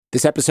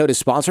This episode is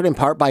sponsored in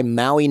part by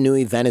Maui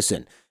Nui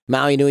Venison.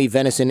 Maui Nui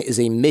Venison is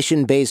a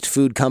mission-based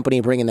food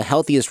company bringing the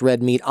healthiest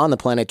red meat on the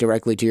planet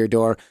directly to your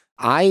door.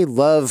 I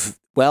love,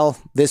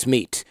 this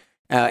meat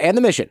and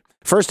the mission.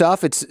 First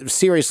off, it's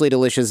seriously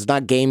delicious. It's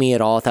not gamey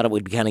at all. I thought it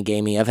would be kind of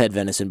gamey. I've had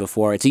venison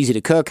before. It's easy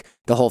to cook.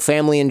 The whole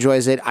family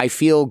enjoys it. I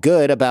feel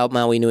good about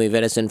Maui Nui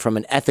Venison from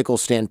an ethical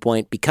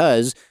standpoint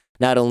because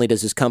not only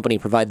does this company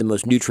provide the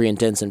most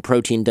nutrient-dense and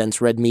protein-dense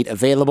red meat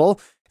available,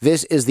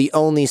 this is the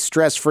only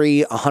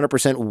stress-free,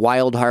 100%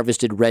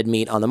 wild-harvested red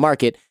meat on the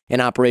market,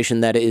 an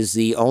operation that is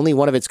the only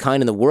one of its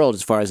kind in the world,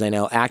 as far as I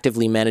know,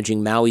 actively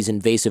managing Maui's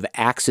invasive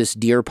axis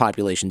deer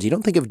populations. You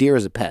don't think of deer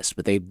as a pest,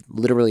 but they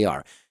literally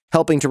are,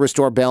 helping to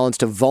restore balance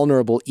to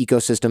vulnerable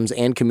ecosystems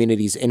and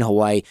communities in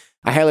Hawaii.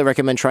 I highly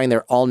recommend trying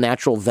their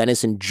all-natural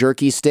venison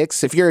jerky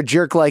sticks. If you're a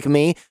jerk like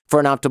me, for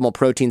an optimal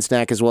protein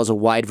snack, as well as a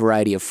wide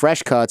variety of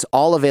fresh cuts,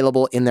 all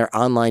available in their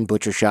online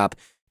butcher shop.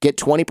 Get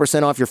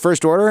 20% off your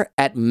first order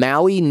at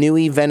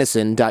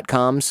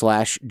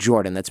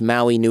mauinuivenison.com/Jordan. That's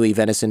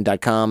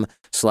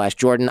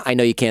mauinuivenison.com/Jordan. I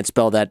know you can't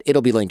spell that.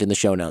 It'll be linked in the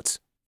show notes.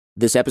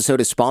 This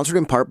episode is sponsored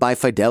in part by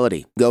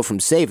Fidelity. Go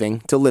from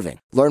saving to living.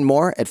 Learn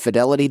more at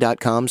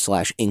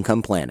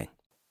fidelity.com/income planning.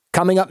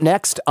 Coming up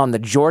next on The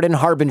Jordan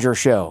Harbinger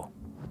Show.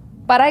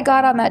 But I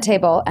got on that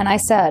table and I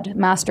said,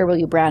 "Master, will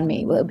you brand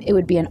me? It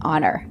would be an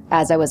honor,"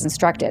 as I was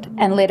instructed.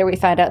 And later we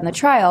find out in the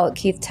trial,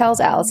 Keith tells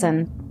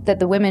Allison that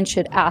the women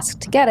should ask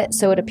to get it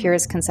so it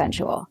appears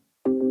consensual.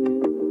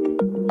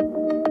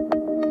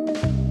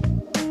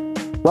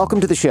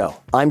 Welcome to the show.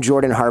 I'm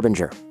Jordan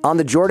Harbinger. On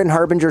The Jordan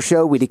Harbinger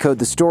Show, we decode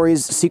the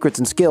stories, secrets,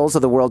 and skills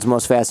of the world's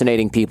most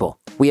fascinating people.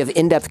 We have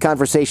in-depth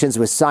conversations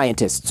with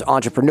scientists,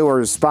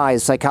 entrepreneurs,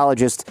 spies,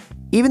 psychologists,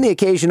 even the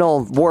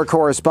occasional war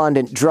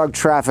correspondent, drug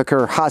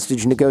trafficker,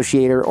 hostage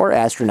negotiator, or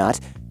astronaut.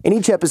 And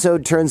each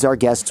episode turns our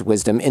guests'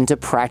 wisdom into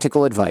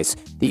practical advice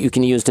that you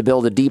can use to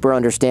build a deeper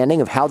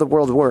understanding of how the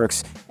world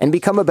works and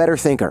become a better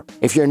thinker.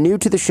 If you're new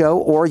to the show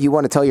or you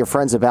want to tell your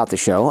friends about the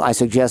show, I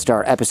suggest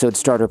our episode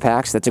starter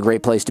packs. That's a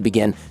great place to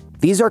begin.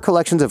 These are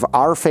collections of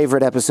our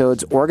favorite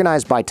episodes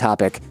organized by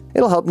topic.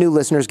 It'll help new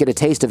listeners get a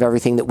taste of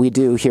everything that we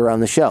do here on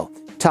the show.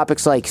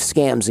 Topics like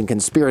scams and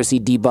conspiracy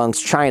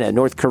debunks, China,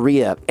 North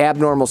Korea,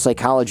 abnormal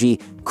psychology,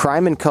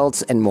 crime and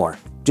cults, and more.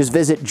 Just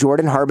visit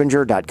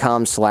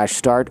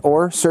jordanharbinger.com/start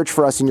or search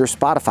for us in your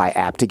Spotify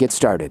app to get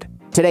started.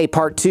 Today,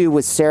 part 2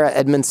 with Sarah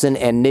Edmondson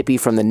and Nippy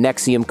from the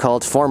NXIVM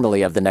cult,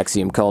 formerly of the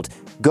NXIVM cult.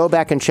 Go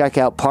back and check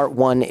out part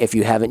 1 if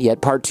you haven't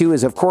yet. Part 2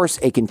 is, of course,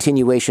 a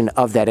continuation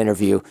of that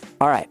interview.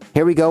 All right,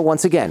 here we go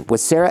once again with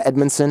Sarah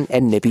Edmondson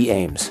and Nippy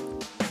Ames.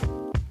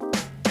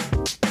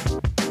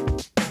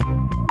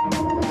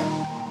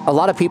 A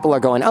lot of people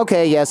are going,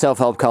 okay, yeah,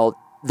 self-help cult.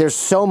 There's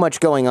so much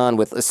going on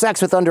with sex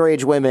with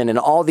underage women and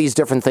all these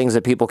different things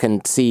that people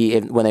can see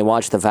when they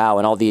watch The Vow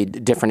and all the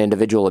different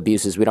individual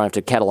abuses. We don't have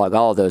to catalog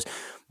all of those.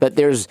 But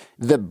there's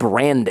the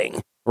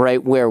branding,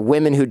 right, where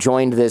women who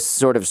joined this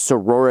sort of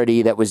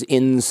sorority that was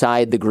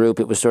inside the group,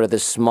 it was sort of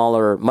this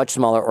smaller, much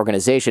smaller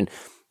organization.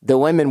 The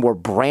women were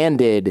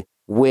branded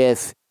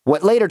with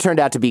what later turned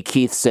out to be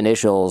Keith's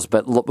initials,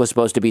 but was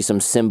supposed to be some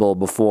symbol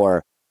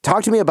before.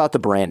 Talk to me about the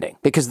branding,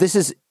 because this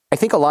is, I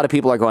think a lot of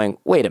people are going,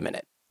 wait a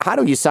minute. How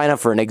do you sign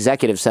up for an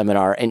executive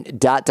seminar and ...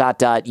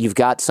 you've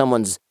got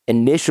someone's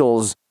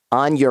initials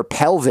on your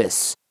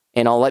pelvis,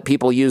 and I'll let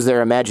people use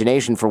their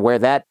imagination for where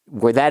that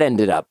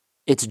ended up.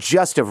 It's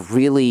just a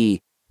really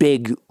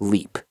big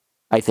leap,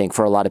 I think,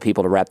 for a lot of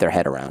people to wrap their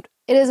head around.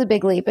 It is a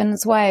big leap, and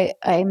it's why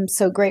I'm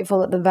so grateful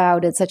that The Vow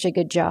did such a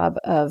good job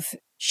of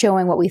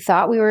showing what we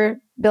thought we were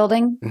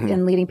building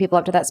and leading people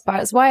up to that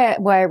spot. It's why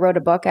I wrote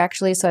a book,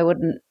 actually, so I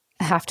wouldn't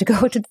have to go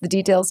into the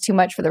details too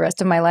much for the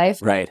rest of my life.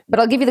 Right. But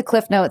I'll give you the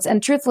cliff notes.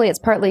 And truthfully, it's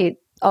partly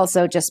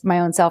also just my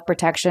own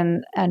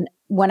self-protection. And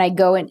when I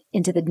go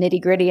into the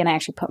nitty-gritty and I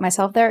actually put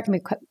myself there, it can be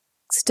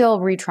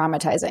still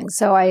re-traumatizing.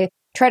 So I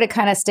try to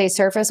kind of stay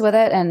surface with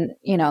it. And,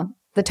 you know,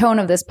 the tone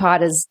of this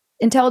pod is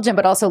intelligent,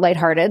 but also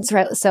lighthearted.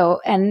 Right?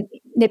 So, and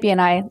Nippy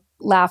and I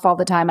laugh all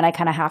the time, and I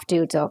kind of have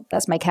to. So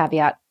that's my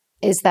caveat,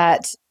 is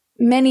that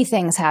many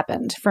things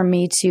happened for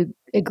me to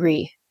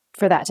agree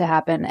for that to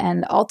happen.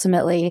 And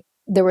ultimately,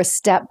 there were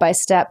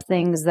step-by-step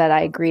things that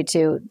I agreed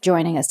to: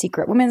 joining a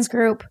secret women's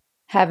group,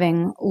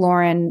 having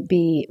Lauren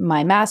be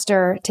my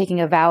master, taking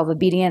a vow of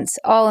obedience.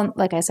 All,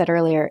 like I said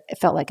earlier, it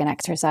felt like an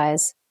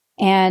exercise.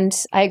 And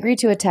I agreed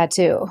to a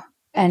tattoo.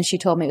 And she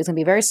told me it was going to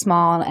be very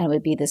small and it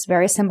would be this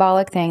very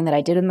symbolic thing that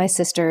I did with my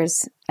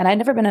sisters. And I'd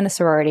never been in a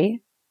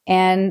sorority.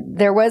 And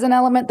there was an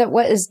element that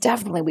was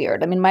definitely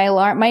weird. I mean,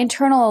 my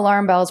internal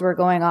alarm bells were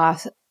going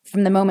off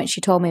from the moment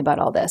she told me about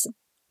all this.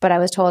 But I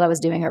was told I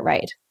was doing it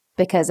right,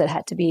 because it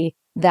had to be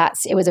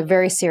it was a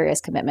very serious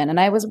commitment. And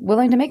I was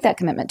willing to make that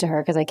commitment to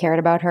her because I cared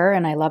about her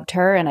and I loved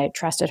her and I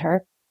trusted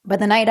her. But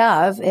the night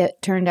of, it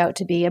turned out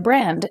to be a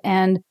brand.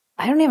 And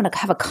I don't even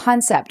have a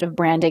concept of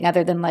branding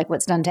other than like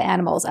what's done to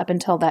animals up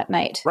until that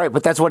night. Right.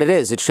 But that's what it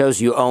is. It shows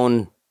you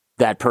own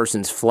that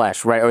person's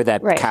flesh, right? Or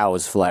that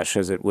cow's flesh,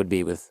 as it would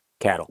be with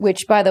cattle.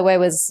 Which, by the way,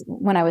 was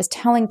when I was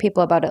telling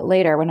people about it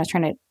later, when I was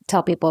trying to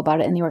tell people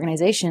about it in the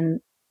organization,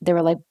 they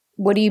were like,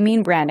 what do you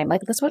mean branding?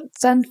 Like, that's what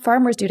some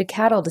farmers do to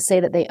cattle to say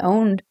that they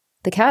owned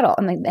the cattle.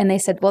 And they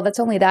said, well, that's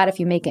only that if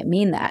you make it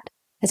mean that.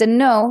 I said,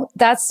 no,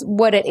 that's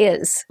what it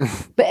is.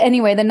 But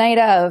anyway, the night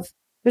of,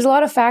 there's a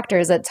lot of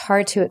factors that's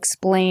hard to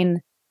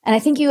explain. And I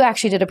think you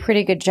actually did a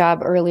pretty good job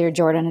earlier,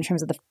 Jordan, in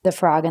terms of the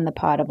frog in the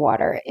pot of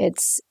water.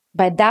 It's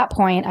by that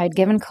point, I'd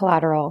given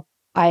collateral.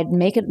 I'd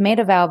made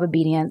a vow of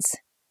obedience.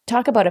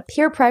 Talk about a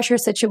peer pressure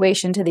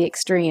situation to the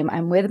extreme.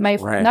 I'm with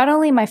not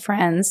only my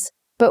friends,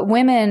 but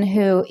women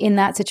who in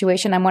that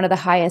situation, I'm one of the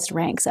highest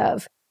ranks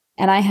of.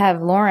 And I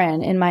have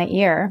Lauren in my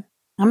ear.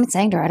 I'm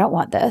saying to her, I don't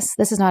want this.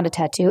 This is not a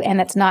tattoo.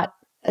 And it's not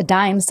a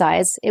dime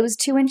size. It was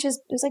 2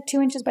 inches. It was like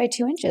 2 inches by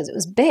 2 inches. It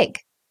was big.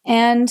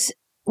 And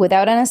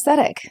without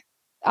anesthetic.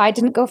 I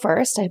didn't go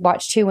first. I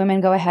watched 2 women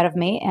go ahead of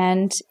me,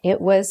 and it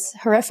was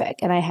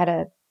horrific. And I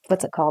had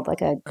what's it called?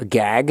 Like a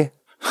gag?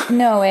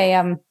 No,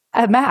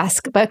 a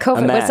mask, but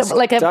COVID. A mask.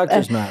 Like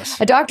doctor's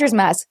mask. A doctor's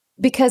mask,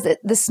 because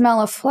the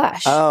smell of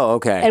flesh. Oh,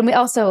 okay. And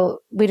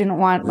we didn't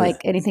want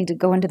like anything to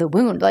go into the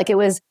wound. Like it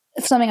was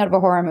something out of a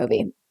horror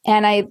movie.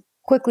 And I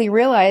quickly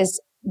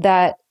realized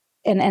that,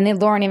 and then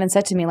Lauren even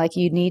said to me, like,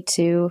 you need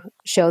to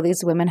show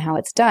these women how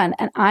it's done.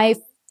 And I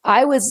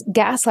was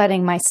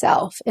gaslighting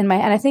myself and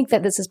I think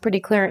that this is pretty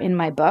clear in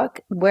my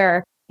book,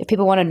 where if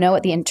people want to know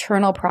what the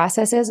internal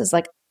process is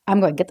like, I'm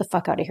going, get the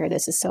fuck out of here.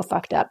 This is so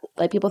fucked up.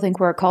 Like, people think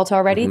we're a cult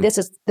already. Mm-hmm.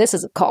 This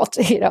is a cult,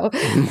 you know.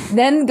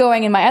 Then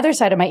going in my other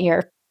side of my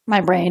ear,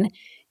 my brain,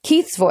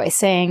 Keith's voice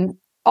saying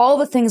all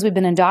the things we've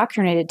been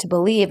indoctrinated to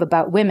believe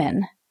about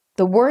women,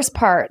 the worst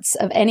parts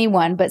of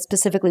anyone, but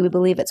specifically we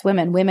believe it's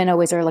women. Women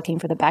always are looking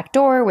for the back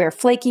door. We're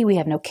flaky. We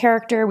have no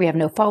character. We have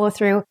no follow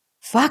through.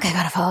 Fuck, I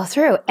got to follow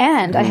through.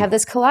 And I have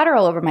this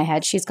collateral over my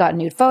head. She's got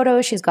nude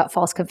photos. She's got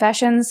false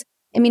confessions.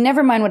 I mean,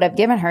 never mind what I've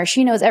given her.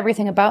 She knows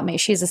everything about me.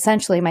 She's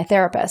essentially my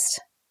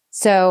therapist.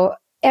 So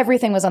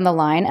everything was on the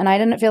line, and I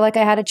didn't feel like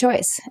I had a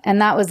choice.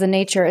 And that was the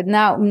nature.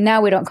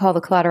 Now we don't call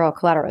the collateral,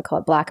 we call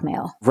it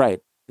blackmail. Right.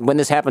 When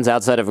this happens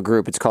outside of a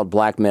group, it's called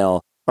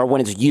blackmail. Or when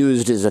it's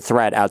used as a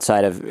threat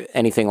outside of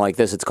anything like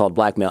this, it's called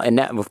blackmail. And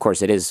now, of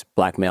course, it is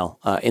blackmail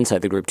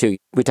inside the group, too.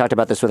 We talked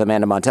about this with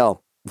Amanda Montell.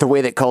 The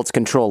way that cults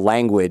control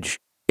language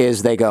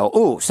is they go,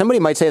 ooh, somebody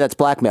might say that's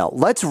blackmail.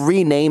 Let's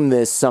rename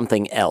this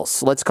something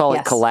else. Let's call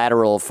it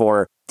collateral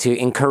to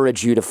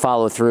encourage you to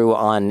follow through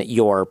on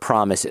your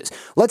promises.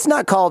 Let's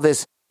not call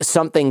this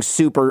something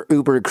super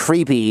uber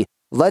creepy.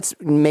 Let's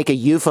make a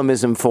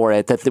euphemism for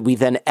it that we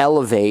then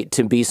elevate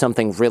to be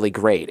something really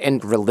great.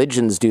 And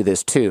religions do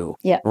this too,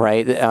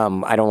 right?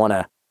 I don't want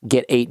to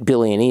get 8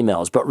 billion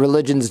emails, but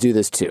religions do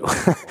this too.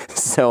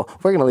 So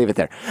we're going to leave it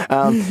there.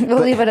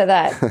 We'll leave it at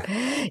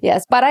that.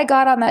 Yes. But I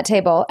got on that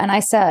table and I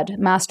said,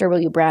 Master, will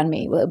you brand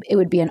me? It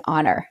would be an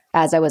honor,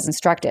 as I was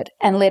instructed.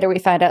 And later we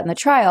find out in the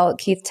trial,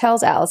 Keith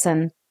tells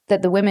Allison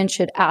that the women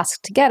should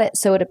ask to get it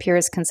so it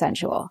appears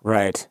consensual.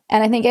 Right.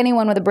 And I think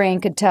anyone with a brain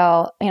could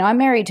tell, I'm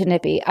married to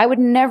Nippy. I would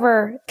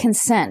never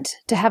consent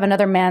to have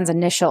another man's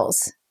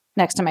initials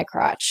next to my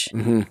crotch.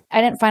 Mm-hmm.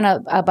 I didn't find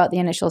out about the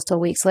initials till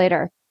weeks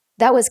later.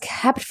 That was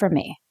kept from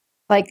me.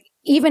 Like,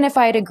 even if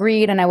I had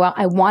agreed and I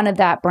wanted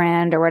that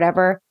brand or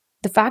whatever,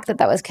 the fact that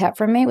was kept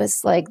from me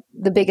was like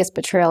the biggest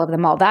betrayal of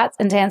them all.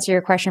 And to answer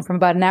your question from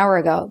about an hour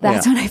ago,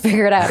 that's when I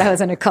figured out I was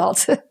in a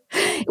cult.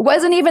 It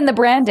wasn't even the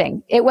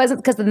branding. It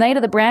wasn't, because the night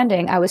of the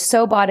branding, I was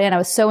so bought in. I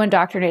was so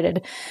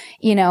indoctrinated.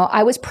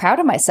 I was proud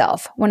of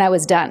myself when I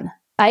was done.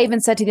 I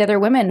even said to the other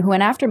women who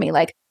went after me,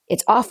 like,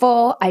 it's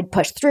awful. I'd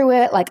pushed through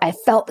it. Like, I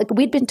felt like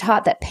we'd been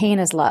taught that pain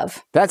is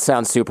love. That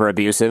sounds super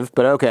abusive,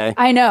 but okay.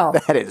 I know.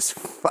 That is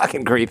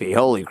fucking creepy.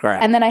 Holy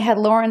crap. And then I had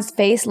Lauren's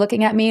face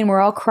looking at me and we're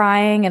all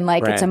crying and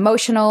like, it's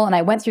emotional. And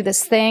I went through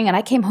this thing and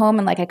I came home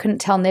and like, I couldn't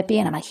tell Nippy.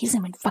 And I'm like, he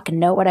doesn't even fucking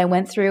know what I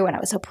went through. And I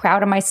was so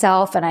proud of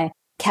myself and I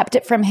kept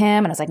it from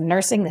him. And I was like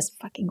nursing this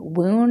fucking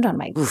wound on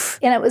my,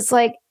 and it was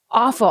like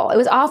awful. It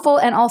was awful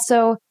and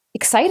also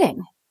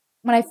exciting.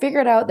 When I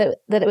figured out that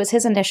it was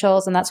his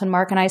initials, and that's when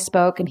Mark and I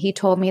spoke, and he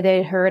told me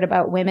they'd heard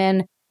about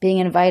women being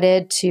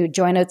invited to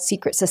join a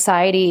secret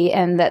society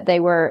and that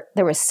there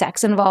was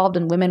sex involved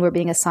and women were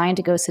being assigned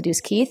to go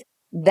seduce Keith,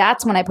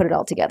 that's when I put it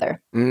all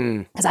together.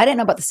 Because I didn't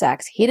know about the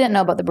sex. He didn't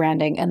know about the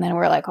branding. And then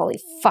we're like, holy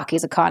fuck,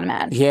 he's a con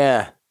man.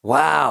 Yeah.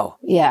 Wow.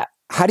 Yeah.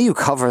 How do you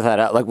cover that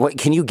up? Like, what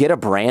can you get a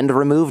brand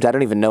removed? I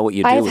don't even know what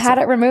you do. I've had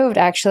it removed,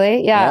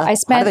 actually. Yeah. I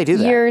spent How do they do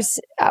that?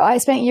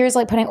 years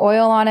like putting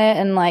oil on it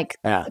and like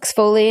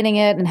exfoliating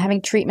it and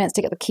having treatments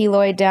to get the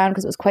keloid down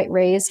because it was quite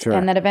raised. Sure.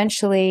 And then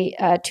eventually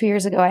 2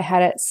 years ago, I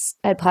had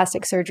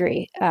plastic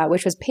surgery,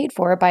 which was paid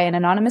for by an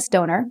anonymous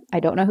donor. I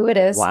don't know who it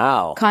is.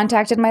 Wow.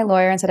 Contacted my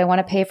lawyer and said, I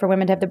want to pay for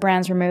women to have the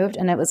brands removed.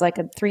 And it was like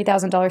a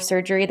 $3,000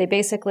 surgery. They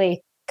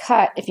basically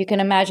cut, if you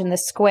can imagine the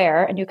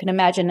square and you can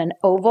imagine an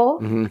oval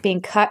being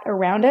cut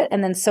around it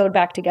and then sewed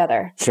back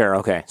together. Sure.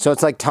 Okay. So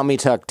it's like tummy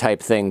tuck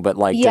type thing, but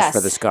like just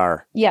for the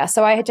scar. Yeah.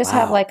 So I just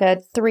have like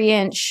a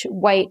 3-inch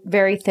white,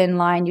 very thin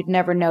line you'd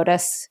never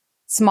notice,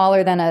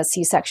 smaller than a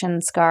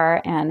C-section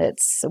scar. And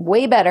it's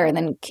way better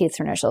than Keith's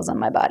initials on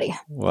my body.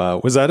 Wow.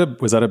 Was that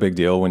a big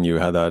deal when you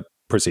had that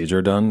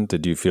procedure done,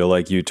 did you feel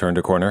like you turned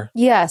a corner?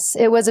 Yes,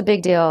 it was a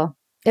big deal.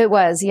 It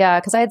was, yeah,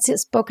 because I had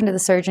spoken to the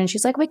surgeon.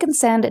 She's like, we can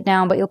sand it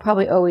down, but you'll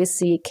probably always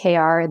see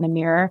KR in the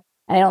mirror.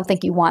 And I don't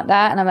think you want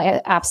that. And I'm like,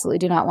 I absolutely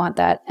do not want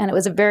that. And it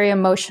was a very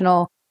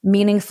emotional,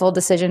 meaningful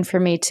decision for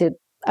me to,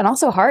 and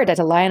also hard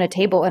to lie on a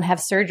table and have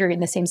surgery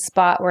in the same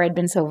spot where I'd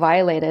been so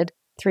violated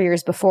 3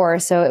 years before.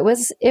 So it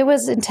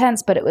was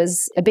intense, but it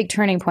was a big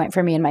turning point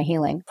for me in my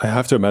healing. I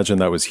have to imagine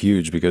that was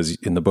huge because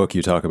in the book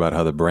you talk about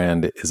how the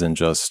brand isn't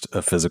just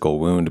a physical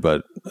wound,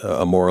 but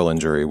a moral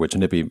injury, which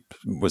Nippy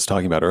was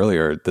talking about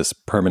earlier, this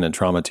permanent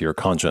trauma to your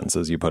conscience,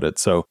 as you put it.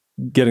 So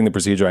getting the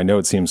procedure, I know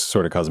it seems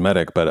sort of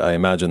cosmetic, but I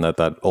imagine that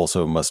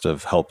also must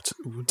have helped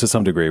to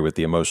some degree with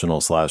the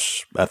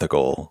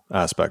emotional/ethical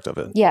aspect of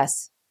it.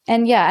 Yes.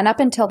 And up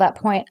until that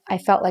point, I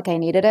felt like I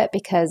needed it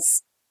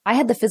because I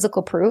had the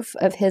physical proof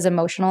of his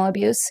emotional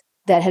abuse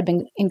that had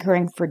been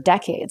occurring for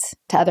decades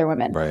to other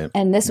women. Right.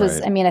 And this was,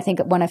 I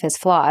think one of his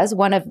flaws,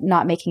 one of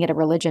not making it a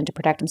religion to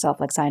protect himself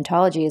like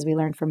Scientology, as we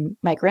learned from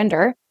Mike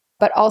Rinder,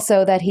 but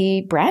also that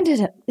he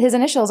branded his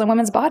initials on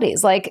women's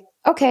bodies. Like,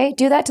 okay,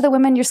 do that to the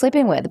women you're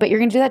sleeping with, but you're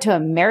going to do that to a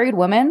married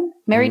woman,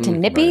 married to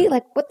Nippy? Right.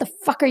 Like, what the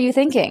fuck are you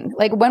thinking?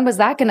 Like,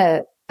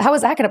 how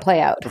is that going to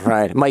play out?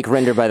 Right. Mike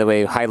Rinder, by the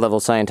way,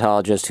 high-level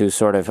Scientologist who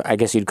sort of, I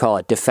guess you'd call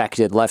it,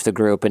 defected, left the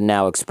group, and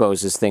now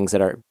exposes things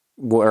that are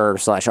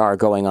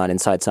going on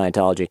inside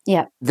Scientology.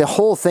 Yeah. The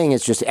whole thing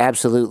is just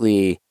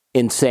absolutely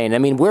insane. I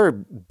mean, we're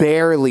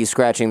barely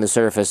scratching the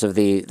surface of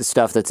the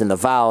stuff that's in the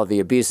vow, the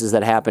abuses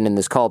that happen in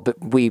this cult, but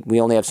we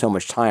only have so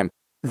much time.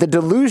 The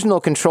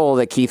delusional control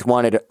that Keith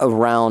wanted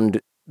around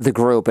the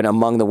group and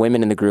among the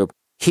women in the group,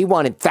 he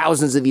wanted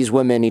thousands of these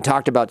women. He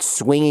talked about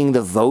swinging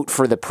the vote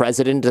for the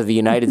president of the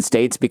United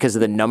States because of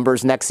the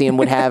numbers NXIVM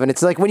would have. And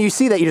it's like, when you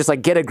see that, you're just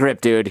like, get a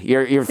grip, dude.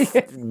 You're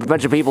a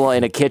bunch of people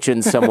in a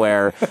kitchen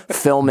somewhere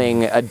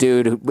filming a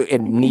dude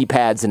in knee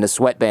pads and a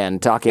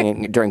sweatband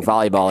talking during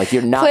volleyball. Like,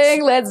 you're not...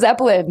 Playing Led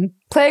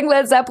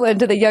Zeppelin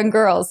to the young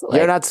girls.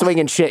 You're not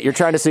swinging shit. You're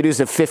trying to seduce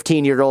a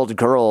 15-year-old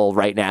girl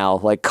right now.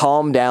 Like,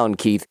 calm down,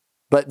 Keith.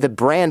 But the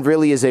brand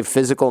really is a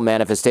physical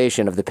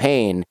manifestation of the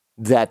pain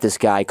that this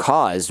guy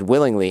caused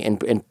willingly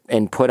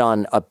and put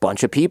on a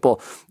bunch of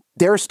people.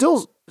 There are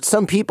still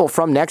some people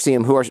from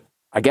NXIVM who are,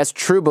 I guess,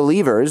 true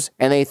believers,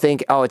 and they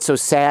think, oh, it's so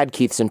sad,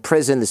 Keith's in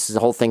prison, the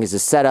whole thing is a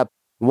setup.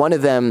 One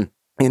of them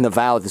in the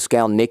vow, this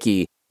gal,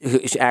 Nikki,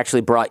 who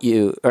actually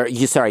you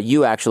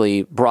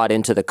actually brought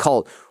into the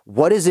cult.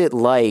 What is it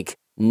like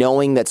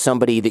knowing that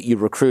somebody that you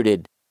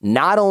recruited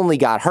not only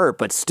got hurt,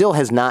 but still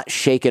has not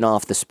shaken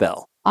off the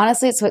spell?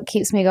 Honestly, it's what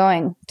keeps me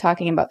going,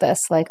 talking about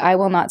this. Like, I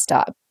will not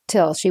stop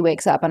till she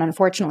wakes up. And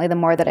unfortunately, the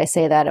more that I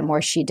say that, the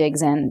more she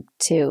digs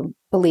into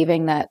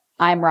believing that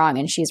I'm wrong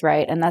and she's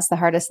right. And that's the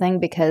hardest thing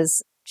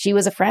because she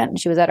was a friend.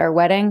 She was at our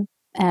wedding.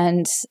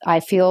 And I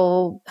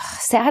feel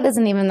sad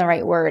isn't even the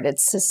right word.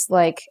 It's just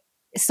like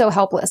so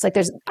helpless. Like,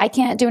 I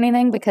can't do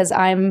anything because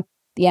I'm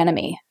the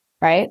enemy,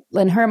 right?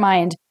 In her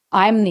mind,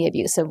 I'm the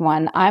abusive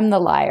one. I'm the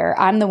liar.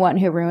 I'm the one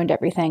who ruined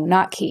everything,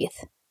 not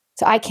Keith.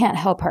 So I can't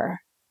help her,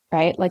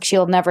 right? Like,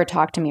 she'll never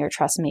talk to me or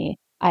trust me.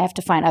 I have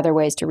to find other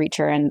ways to reach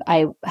her, and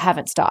I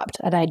haven't stopped,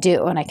 and I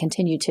do, and I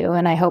continue to,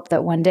 and I hope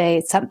that one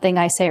day something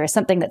I say or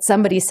something that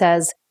somebody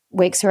says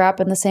wakes her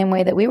up in the same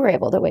way that we were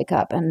able to wake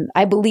up, and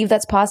I believe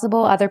that's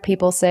possible. Other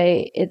people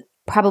say it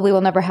probably will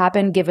never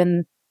happen,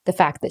 given the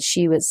fact that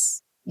she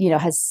was,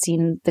 has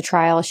seen the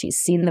trial, she's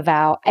seen the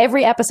vow.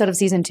 Every episode of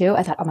season 2,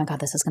 I thought, oh my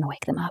God, this is going to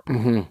wake them up.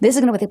 Mm-hmm. This is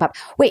going to wake them up.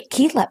 Wait,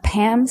 Keith let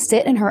Pam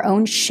sit in her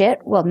own shit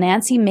while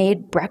Nancy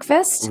made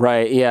breakfast?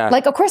 Right, yeah.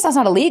 Like, of course that's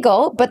not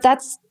illegal, but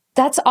that's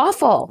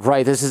awful.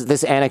 Right.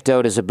 This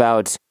anecdote is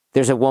about,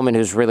 there's a woman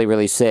who's really,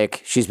 really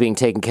sick. She's being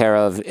taken care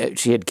of.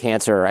 She had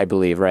cancer, I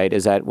believe, right?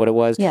 Is that what it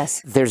was?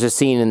 Yes. There's a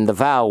scene in The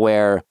Vow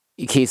where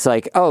Keith's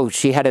like, oh,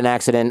 she had an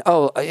accident.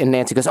 Oh, and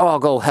Nancy goes, oh, I'll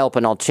go help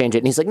and I'll change it.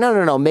 And he's like,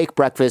 no, make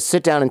breakfast,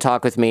 sit down and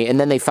talk with me. And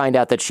then they find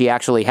out that she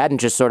actually hadn't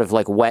just sort of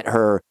like wet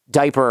her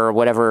diaper or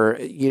whatever.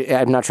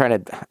 I'm not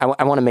trying to,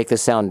 I want to make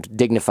this sound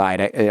dignified.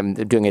 I'm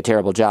doing a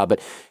terrible job.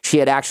 But she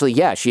had actually,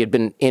 she had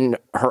been in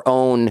her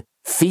own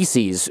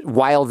feces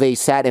while they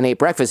sat and ate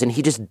breakfast, and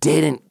he just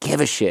didn't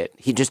give a shit.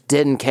 He just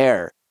didn't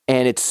care.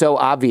 And it's so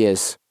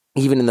obvious,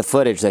 even in the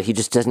footage, that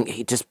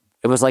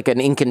it was like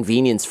an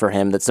inconvenience for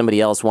him that somebody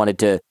else wanted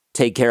to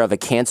take care of a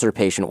cancer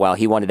patient while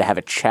he wanted to have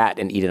a chat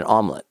and eat an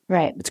omelet.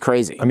 Right. It's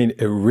crazy. I mean,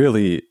 it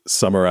really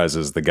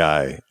summarizes the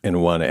guy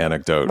in one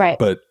anecdote. Right.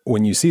 But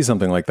when you see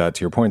something like that,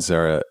 to your point,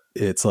 Sarah,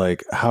 it's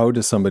like, how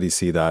does somebody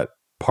see that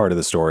part of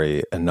the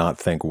story and not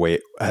think, wait,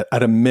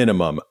 at a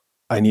minimum,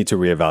 I need to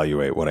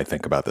reevaluate what I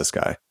think about this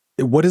guy?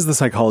 What is the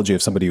psychology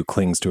of somebody who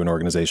clings to an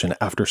organization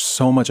after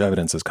so much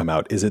evidence has come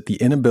out? Is it the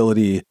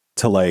inability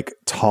to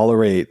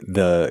tolerate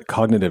the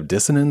cognitive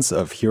dissonance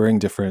of hearing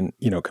different,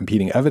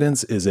 competing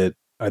evidence?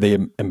 Are they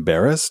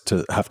embarrassed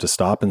to have to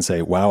stop and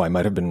say, wow, I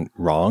might have been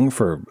wrong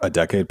for a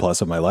decade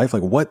plus of my life?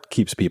 Like, what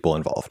keeps people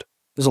involved?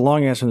 There's a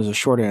long answer and there's a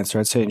short answer.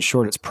 I'd say in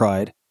short, it's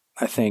pride.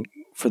 I think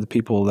for the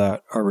people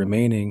that are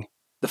remaining,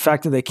 the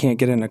fact that they can't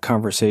get in a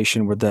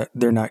conversation where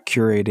they're not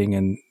curating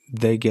and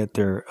they get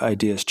their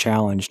ideas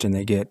challenged and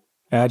they get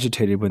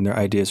agitated when their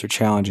ideas are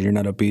challenged and you're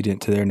not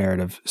obedient to their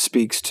narrative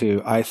speaks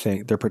to, I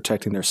think, they're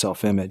protecting their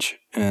self-image,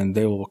 and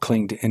they will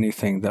cling to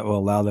anything that will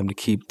allow them to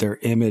keep their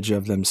image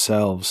of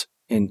themselves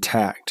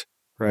intact,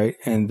 right?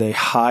 And they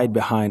hide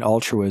behind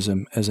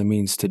altruism as a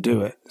means to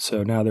do it.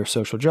 So now they're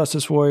social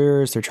justice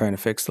warriors. They're trying to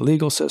fix the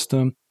legal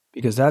system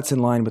because that's in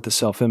line with the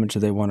self-image that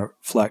they want to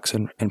flex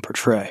and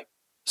portray.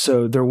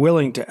 So they're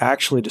willing to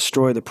actually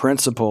destroy the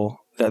principle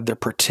that they're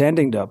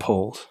pretending to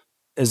uphold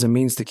as a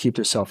means to keep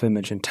their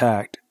self-image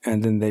intact.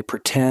 And then they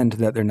pretend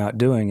that they're not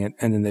doing it.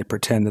 And then they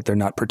pretend that they're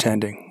not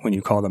pretending when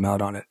you call them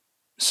out on it.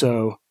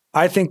 So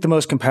I think the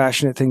most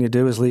compassionate thing to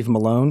do is leave them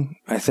alone.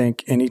 I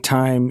think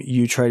anytime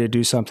you try to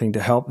do something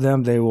to help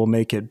them, they will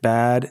make it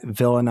bad,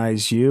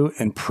 villainize you,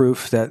 and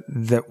proof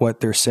that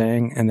what they're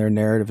saying and their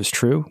narrative is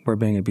true, or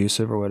being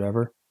abusive or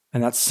whatever.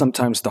 And that's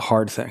sometimes the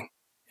hard thing.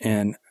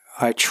 And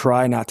I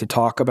try not to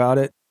talk about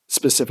it,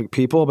 specific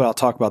people, but I'll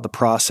talk about the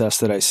process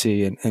that I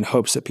see in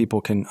hopes that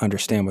people can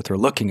understand what they're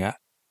looking at.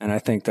 And I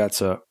think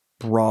that's a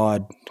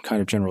broad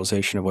kind of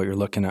generalization of what you're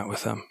looking at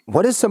with them.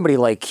 What does somebody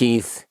like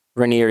Keith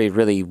Raniere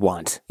really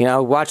want?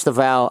 Watch The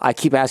Vow. I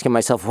keep asking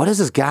myself, what is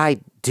this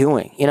guy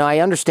doing? I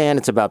understand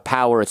it's about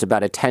power, it's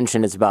about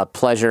attention, it's about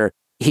pleasure.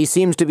 He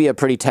seems to be a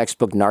pretty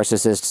textbook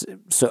narcissist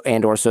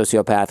and or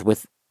sociopath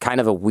with kind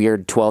of a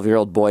weird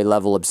 12-year-old boy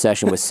level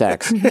obsession with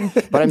sex.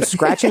 But I'm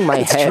scratching my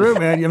head. It's true,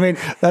 man. I mean,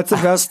 that's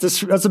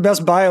the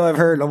best bio I've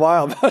heard in a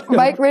while.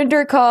 Mike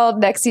Rinder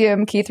called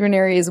NXIVM Keith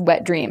Raniere's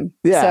wet dream.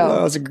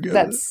 Yeah. So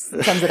that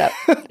sums it up.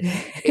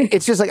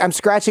 It's just like I'm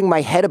scratching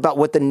my head about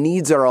what the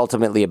needs are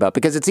ultimately about,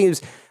 because it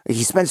seems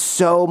he spends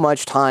so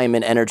much time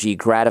and energy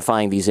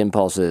gratifying these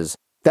impulses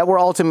that were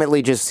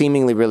ultimately just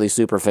seemingly really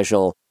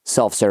superficial,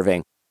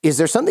 self-serving. Is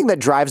there something that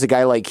drives a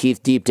guy like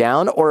Keith deep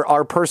down, or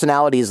are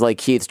personalities like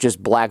Keith's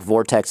just black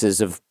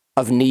vortexes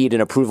of need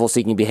and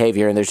approval-seeking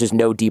behavior, and there's just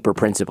no deeper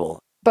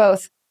principle?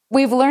 Both.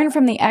 We've learned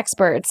from the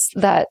experts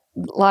that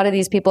a lot of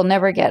these people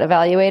never get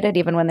evaluated,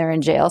 even when they're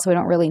in jail, so we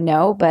don't really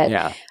know.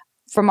 But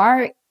from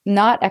our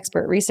not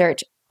expert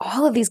research,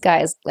 all of these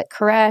guys, like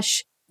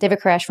David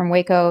Koresh from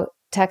Waco,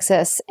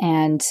 Texas,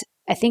 and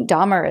I think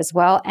Dahmer as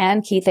well,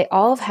 and Keith, they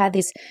all have had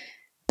these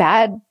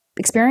bad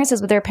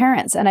experiences with their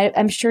parents. And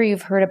I'm sure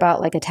you've heard about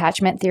like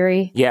attachment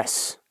theory.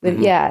 Yes.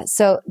 Mm-hmm. Yeah.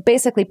 So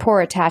basically poor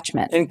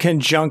attachment. In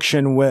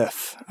conjunction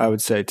with, I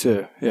would say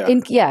too.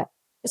 Yeah.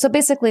 So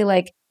basically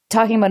like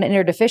talking about an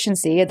inner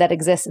deficiency that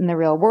exists in the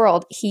real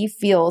world, he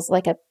feels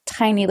like a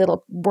tiny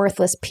little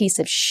worthless piece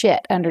of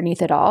shit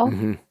underneath it all,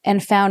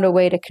 and found a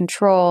way to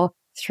control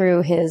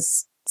through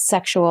his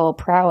sexual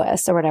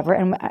prowess or whatever.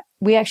 And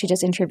we actually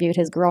just interviewed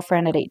his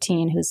girlfriend at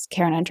 18, who's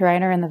Karen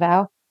Unterreiner in The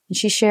Vow. And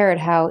she shared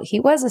how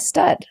he was a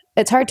stud.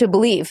 It's hard to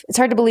believe. It's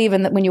hard to believe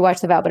when you watch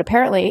The Vow, but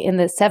apparently in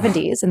the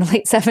 70s, in the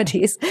late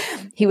 70s,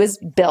 he was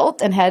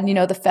built and had,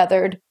 the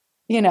feathered,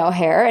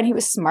 hair, and he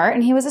was smart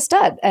and he was a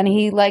stud. And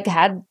he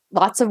had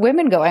lots of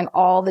women going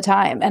all the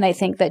time. And I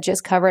think that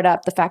just covered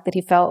up the fact that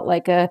he felt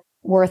like a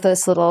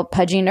worthless little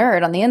pudgy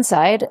nerd on the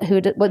inside who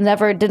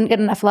didn't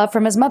get enough love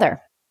from his mother.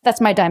 That's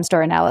my dime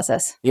store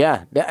analysis.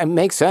 Yeah, it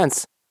makes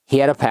sense. He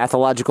had a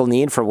pathological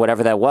need for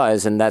whatever that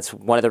was, and that's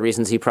one of the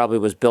reasons he probably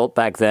was built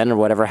back then, or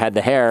whatever, had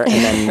the hair. And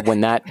then when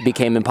that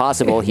became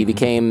impossible, he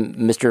became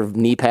Mr.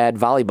 Knee Pad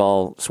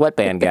Volleyball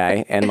Sweatband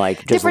guy, and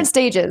just different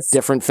stages,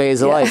 different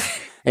phase of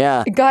life.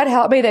 Yeah. God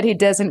help me that he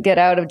doesn't get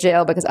out of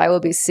jail, because I will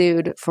be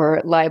sued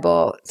for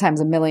libel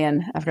times a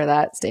million after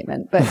that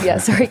statement. But yeah,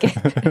 sorry.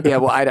 Yeah,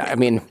 well, I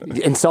mean,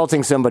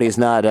 insulting somebody is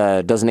not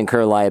doesn't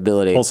incur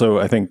liability. Also,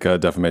 I think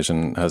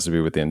defamation has to be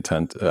with the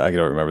intent. I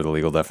don't remember the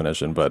legal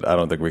definition, but I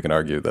don't think we can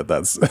argue that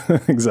that's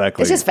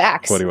exactly. It's just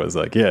facts. What he was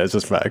like. Yeah, it's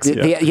just facts.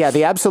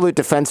 The absolute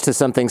defense to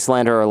something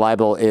slander or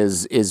libel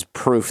is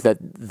proof that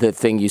the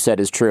thing you said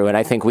is true. And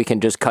I think we can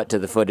just cut to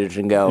the footage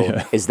and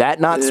go, is that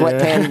not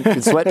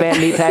sweatband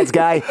knee pads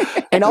guy?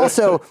 And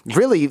also,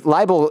 really,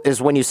 libel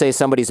is when you say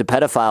somebody's a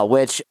pedophile,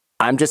 which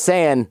I'm just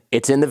saying,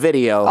 it's in the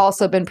video.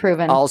 Also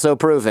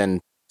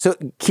proven. So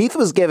Keith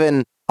was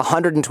given a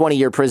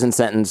 120-year prison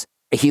sentence.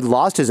 He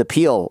lost his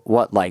appeal,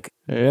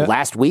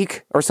 last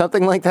week or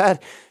something like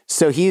that?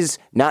 So he's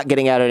not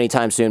getting out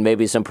anytime soon,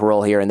 maybe some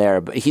parole here and there,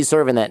 but he's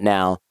serving that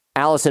now.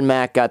 Allison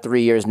Mack got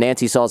 3 years.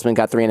 Nancy Salzman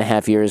got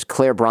 3.5 years.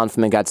 Claire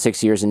Bronfman got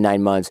 6 years and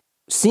 9 months.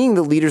 Seeing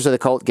the leaders of the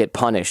cult get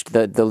punished,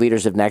 the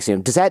leaders of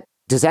NXIVM,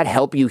 does that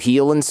help you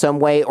heal in some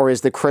way, or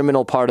is the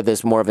criminal part of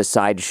this more of a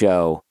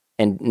sideshow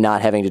and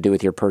not having to do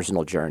with your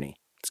personal journey?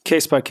 It's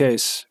case by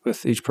case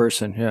with each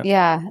person, yeah.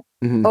 Yeah.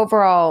 Mm-hmm.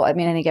 Overall, I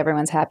think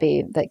everyone's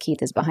happy that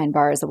Keith is behind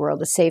bars. The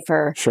world is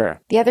safer.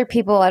 Sure. The other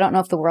people, I don't know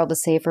if the world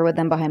is safer with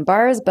them behind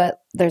bars, but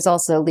there's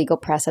also legal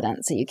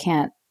precedent. So you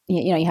can't,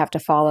 you have to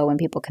follow when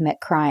people commit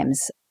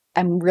crimes.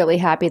 I'm really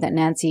happy that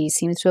Nancy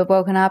seems to have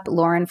woken up.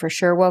 Lauren for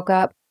sure woke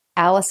up.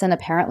 Allison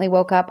apparently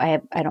woke up. I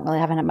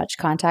haven't had much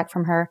contact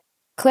from her.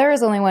 Claire is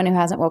the only one who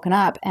hasn't woken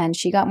up, and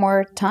she got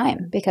more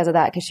time because of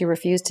that, because she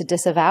refused to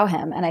disavow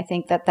him. And I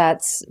think that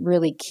that's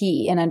really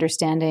key in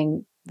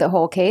understanding the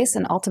whole case.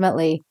 And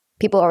ultimately,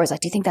 people are always like,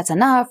 do you think that's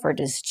enough? Or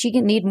does she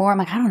need more? I'm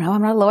like, I don't know.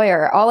 I'm not a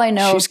lawyer. All I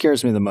know. She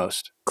scares me the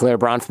most. Claire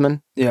Bronfman?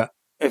 Yeah.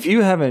 If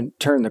you haven't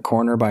turned the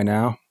corner by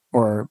now,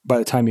 or by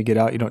the time you get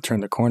out, you don't turn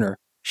the corner,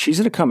 she's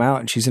going to come out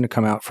and she's going to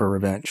come out for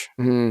revenge.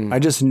 I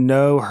just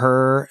know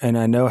her and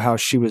I know how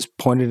she was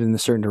pointed in a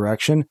certain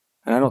direction.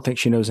 And I don't think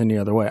she knows any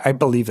other way. I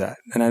believe that.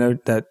 And I know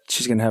that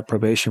she's going to have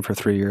probation for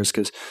 3 years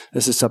because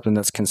this is something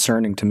that's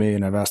concerning to me.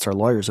 And I've asked our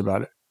lawyers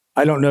about it.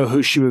 I don't know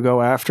who she would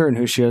go after and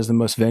who she has the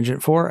most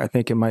vengeance for. I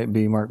think it might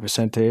be Mark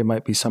Vicente. It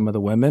might be some of the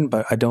women,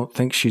 but I don't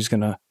think she's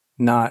going to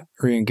not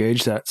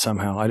re-engage that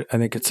somehow. I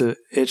think it's an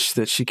itch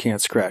that she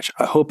can't scratch.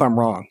 I hope I'm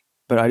wrong,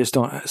 but I just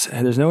don't.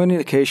 There's no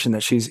indication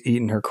that she's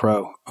eaten her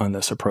crow on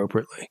this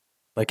appropriately,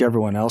 like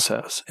everyone else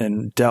has,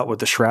 and dealt with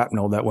the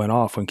shrapnel that went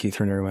off when Keith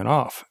Raniere went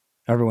off.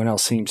 Everyone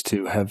else seems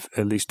to have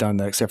at least done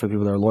that, except for the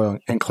people that are loyal,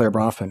 and Claire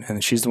Bronfman.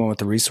 And she's the one with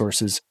the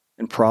resources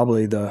and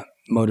probably the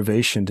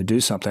motivation to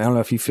do something. I don't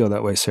know if you feel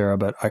that way, Sarah,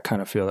 but I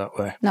kind of feel that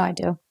way. No, I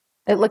do.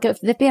 Look,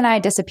 if Nippy and I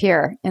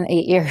disappear in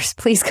 8 years,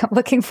 please come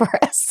looking for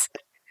us.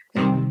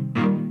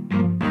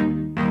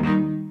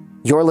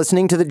 You're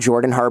listening to The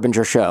Jordan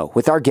Harbinger Show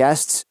with our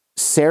guests,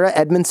 Sarah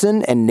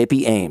Edmondson and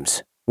Nippy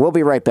Ames. We'll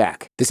be right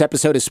back. This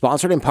episode is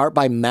sponsored in part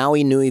by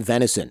Maui Nui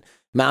Venison.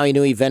 Maui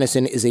Nui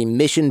Venison is a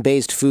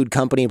mission-based food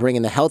company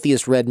bringing the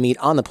healthiest red meat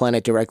on the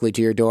planet directly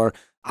to your door.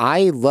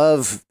 I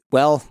love,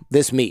 well,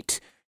 this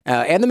meat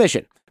and the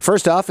mission.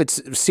 First off,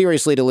 it's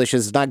seriously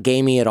delicious. It's not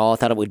gamey at all. I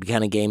thought it would be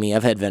kind of gamey.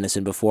 I've had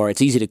venison before.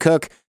 It's easy to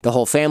cook. The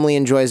whole family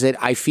enjoys it.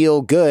 I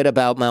feel good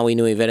about Maui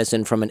Nui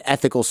Venison from an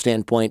ethical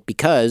standpoint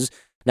because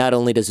not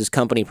only does this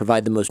company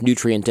provide the most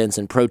nutrient-dense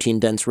and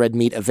protein-dense red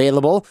meat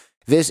available,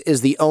 this is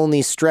the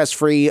only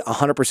stress-free,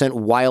 100%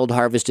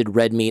 wild-harvested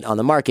red meat on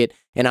the market,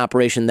 an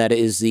operation that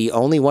is the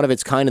only one of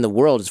its kind in the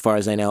world, as far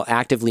as I know,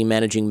 actively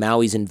managing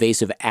Maui's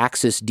invasive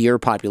axis deer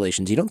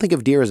populations. You don't think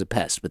of deer as a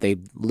pest, but they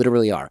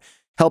literally are.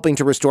 Helping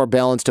to restore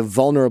balance to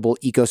vulnerable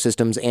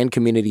ecosystems and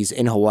communities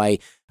in Hawaii.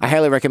 I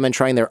highly recommend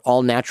trying their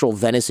all-natural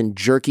venison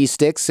jerky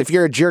sticks. If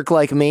you're a jerk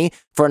like me,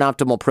 for an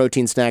optimal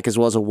protein snack as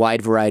well as a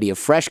wide variety of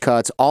fresh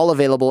cuts, all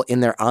available in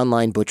their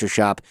online butcher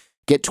shop.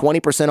 Get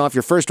 20% off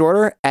your first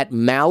order at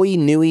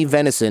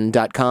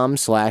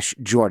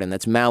mauinuivenison.com/Jordan.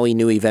 That's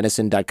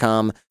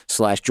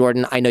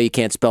mauinuivenison.com/Jordan. I know you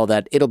can't spell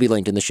that. It'll be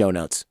linked in the show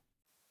notes.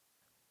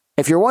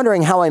 If you're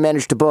wondering how I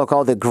managed to book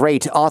all the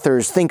great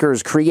authors,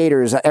 thinkers,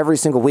 creators every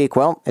single week,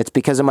 well, it's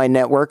because of my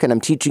network, and I'm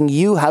teaching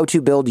you how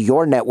to build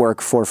your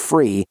network for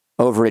free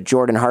over at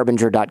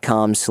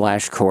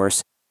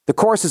jordanharbinger.com/course. The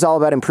course is all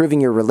about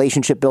improving your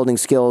relationship building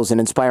skills and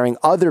inspiring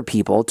other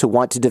people to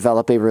want to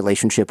develop a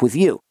relationship with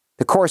you.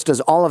 The course does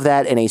all of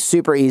that in a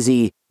super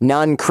easy,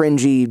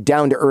 non-cringy,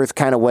 down-to-earth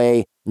kind of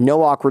way.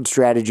 No awkward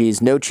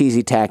strategies, no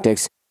cheesy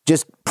tactics.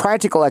 Just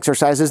practical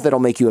exercises that'll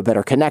make you a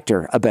better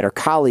connector, a better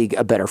colleague,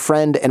 a better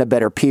friend, and a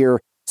better peer.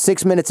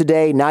 6 minutes a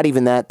day, not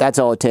even that, that's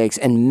all it takes.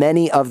 And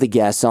many of the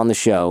guests on the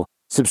show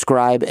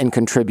subscribe and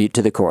contribute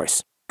to the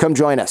course. Come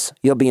join us.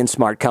 You'll be in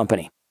smart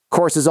company.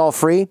 Course is all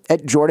free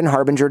at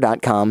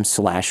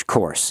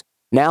jordanharbinger.com/course.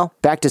 Now,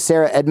 back to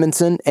Sarah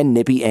Edmondson and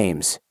Nippy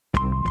Ames.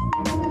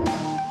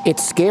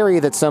 It's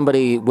scary that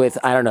somebody with,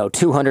 I don't know,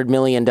 $200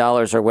 million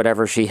or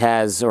whatever she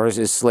has or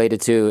is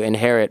slated to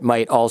inherit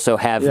might also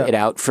have it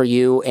out for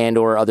you and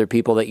or other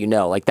people that you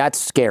know. Like, that's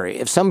scary.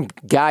 If some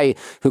guy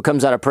who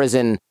comes out of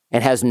prison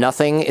and has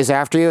nothing is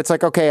after you, it's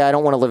like, okay, I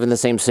don't want to live in the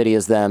same city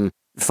as them.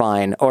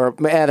 Fine. Or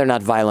they're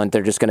not violent.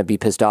 They're just going to be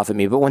pissed off at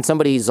me. But when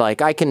somebody's like,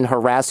 I can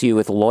harass you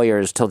with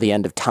lawyers till the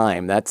end of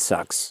time, that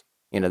sucks.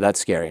 You know, that's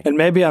scary. And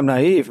maybe I'm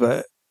naive,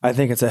 but I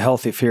think it's a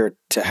healthy fear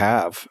to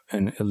have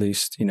and at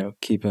least,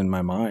 keep in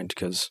my mind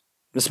because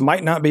this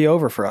might not be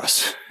over for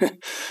us,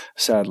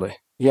 sadly.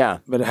 Yeah.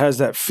 But it has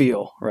that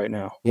feel right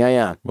now.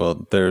 Yeah.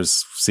 Well,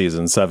 there's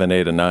season 7,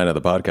 8, and 9 of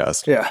the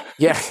podcast. Yeah.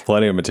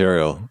 Plenty of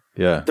material.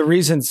 Yeah. The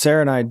reason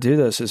Sarah and I do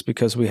this is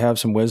because we have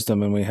some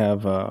wisdom and we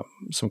have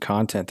some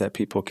content that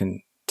people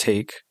can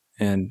take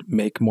and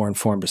make more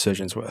informed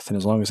decisions with. And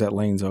as long as that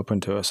lane's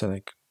open to us, I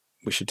think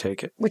we should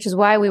take it. Which is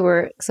why we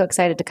were so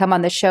excited to come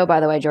on this show, by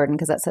the way, Jordan,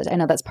 because I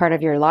know that's part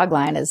of your log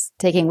line is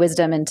taking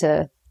wisdom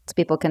into so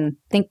people can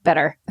think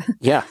better.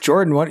 Yeah.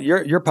 Jordan,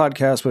 your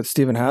podcast with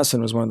Stephen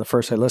Hassan was one of the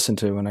first I listened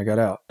to when I got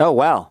out. Oh,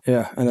 wow.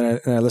 Yeah. And then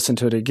I listened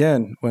to it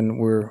again when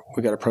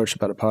we got approached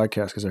about a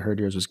podcast because I heard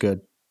yours was good.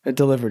 It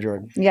delivered,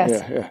 Jordan.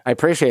 Yes. Yeah. I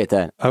appreciate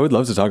that. I would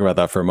love to talk about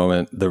that for a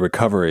moment. The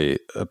recovery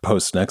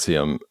post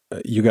NXIVM.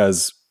 You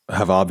guys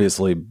have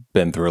obviously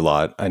been through a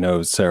lot. I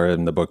know, Sarah,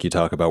 in the book you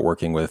talk about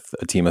working with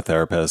a team of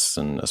therapists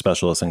and a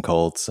specialist in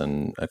cults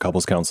and a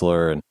couples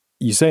counselor. And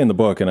you say in the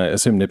book, and I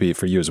assume, Nippy,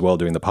 for you as well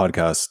doing the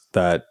podcast,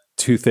 that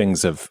 2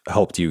 things have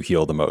helped you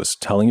heal the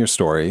most: telling your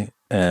story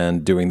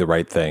and doing the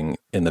right thing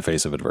in the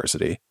face of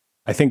adversity.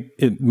 I think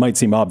it might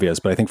seem obvious,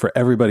 but I think for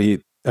everybody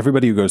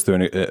who goes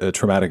through a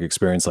traumatic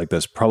experience like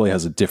this probably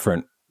has a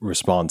different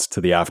response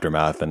to the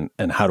aftermath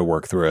and how to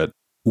work through it.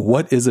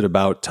 What is it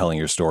about telling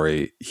your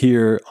story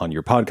here on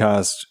your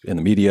podcast, in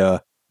the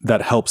media,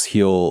 that helps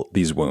heal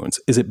these wounds?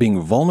 Is it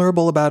being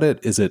vulnerable about it?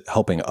 Is it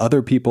helping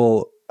other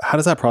people? How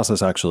does that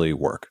process actually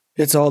work?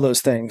 It's all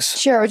those things.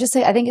 Sure. I would just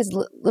say I think it's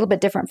a little bit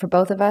different for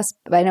both of us.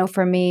 But I know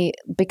for me,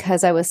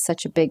 because I was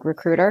such a big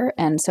recruiter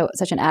and so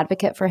such an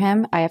advocate for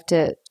him, I have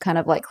to kind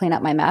of like clean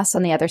up my mess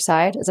on the other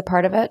side as a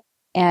part of it.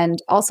 And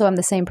also, I'm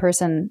the same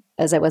person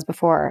as I was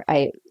before.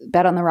 I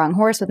bet on the wrong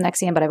horse with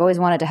NXIVM, but I've always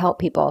wanted to help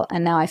people.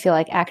 And now I feel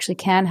like I actually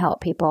can help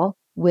people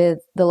with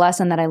the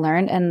lesson that I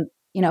learned. And,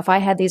 you know, if I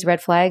had these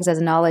red flags as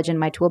knowledge in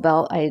my tool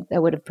belt, I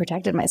would have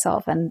protected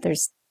myself. And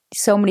there's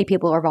so many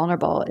people who are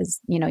vulnerable, as,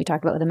 you know, you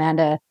talked about with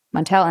Amanda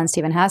Montell and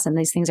Stephen Hassan.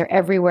 These things are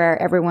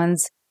everywhere.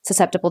 Everyone's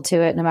susceptible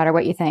to it, no matter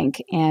what you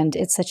think. And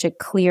it's such a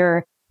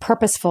clear,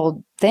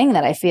 purposeful thing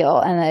that I feel.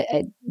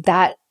 And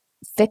that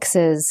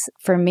fixes,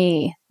 for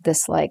me,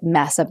 this like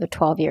mess of the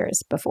 12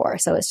 years before.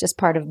 So it's just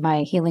part of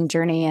my healing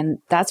journey. And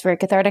that's very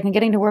cathartic. And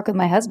getting to work with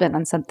my husband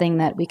on something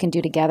that we can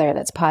do together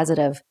that's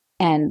positive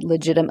and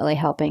legitimately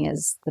helping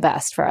is the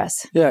best for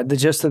us. Yeah, the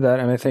gist of that,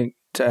 and I think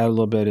to add a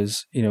little bit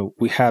is, you know,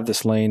 we have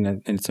this lane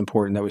and it's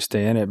important that we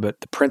stay in it.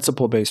 But the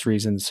principle-based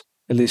reasons,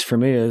 at least for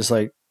me, is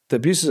like the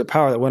abuses of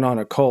power that went on in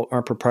a cult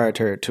aren't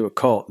proprietary to a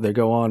cult. They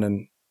go on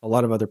in a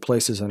lot of other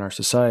places in our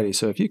society.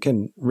 So if you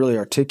can really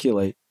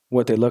articulate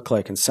what they look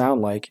like and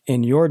sound like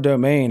in your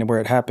domain where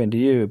it happened to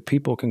you,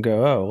 people can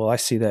go, oh, well, I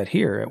see that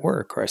here at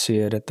work, or I see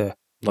it at the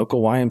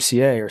local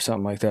YMCA or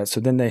something like that. So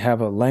then they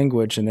have a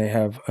language and they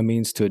have a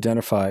means to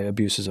identify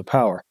abuses of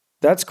power.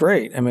 That's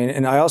great. I mean,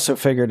 and I also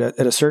figured at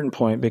a certain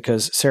point,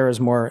 because Sarah's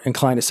more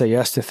inclined to say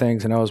yes to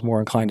things and I was more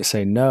inclined to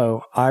say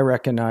no, I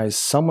recognize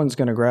someone's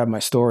going to grab my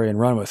story and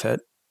run with it.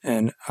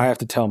 And I have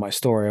to tell my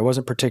story. I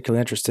wasn't particularly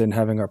interested in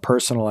having our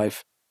personal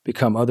life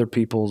become other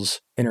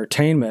people's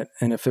entertainment.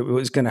 And if it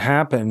was going to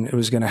happen, it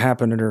was going to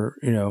happen under,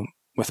 you know,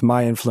 with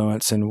my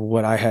influence and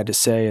what I had to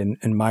say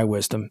and my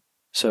wisdom.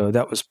 So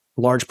that was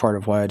a large part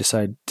of why I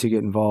decided to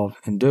get involved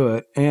and do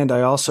it. And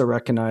I also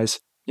recognize,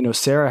 you know,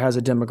 Sarah has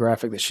a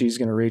demographic that she's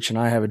going to reach and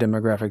I have a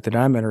demographic that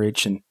I'm going to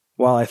reach. And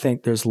while I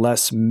think there's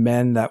less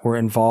men that were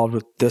involved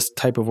with this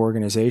type of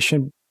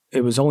organization,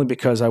 it was only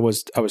because I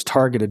was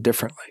targeted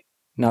differently,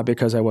 not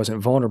because I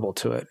wasn't vulnerable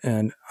to it.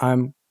 And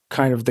I'm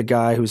kind of the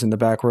guy who's in the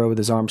back row with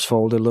his arms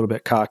folded, a little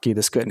bit cocky.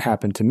 This couldn't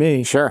happen to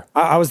me. Sure.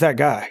 I was that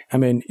guy. I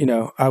mean, you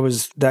know, I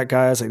was that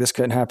guy. I was like, this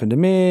couldn't happen to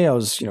me. I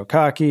was, you know,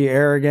 cocky,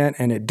 arrogant,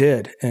 and it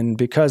did. And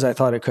because I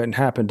thought it couldn't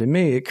happen to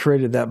me, it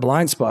created that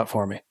blind spot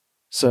for me.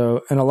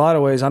 So in a lot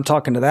of ways, I'm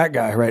talking to that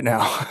guy right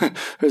now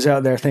who's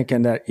out there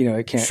thinking that, you know,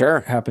 it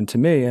can't happen to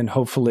me. And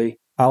hopefully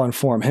I'll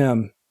inform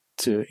him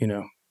to, you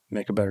know,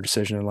 make a better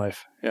decision in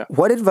life. Yeah.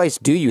 What advice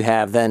do you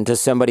have then to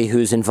somebody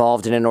who's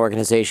involved in an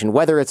organization,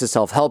 whether it's a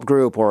self-help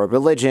group or a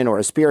religion or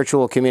a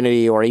spiritual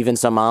community or even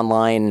some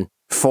online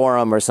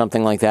forum or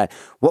something like that?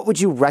 What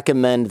would you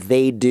recommend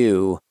they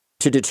do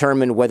to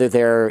determine whether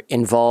they're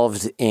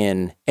involved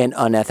in an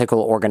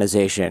unethical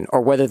organization or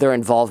whether their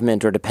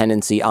involvement or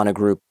dependency on a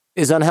group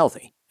is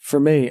unhealthy? For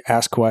me,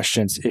 ask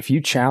questions. If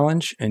you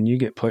challenge and you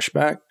get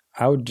pushback,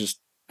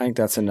 I think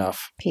that's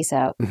enough. Peace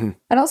out. Mm-hmm.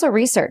 And also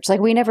research.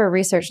 Like we never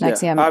researched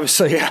NXIVM.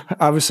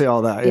 Obviously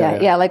all that.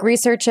 Yeah. Like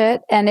research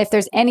it. And if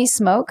there's any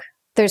smoke,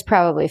 there's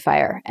probably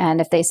fire. And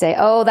if they say,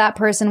 oh, that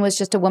person was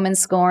just a woman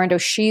scorned or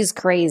she's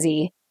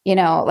crazy, you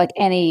know, like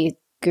any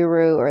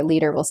guru or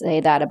leader will say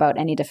that about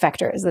any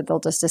defectors, that they'll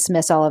just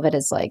dismiss all of it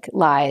as like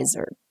lies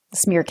or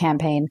smear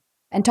campaign.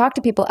 And talk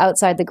to people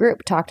outside the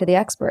group, talk to the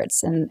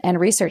experts and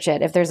research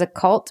it. If there's a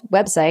cult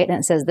website and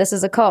it says this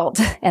is a cult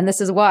and this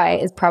is why,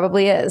 it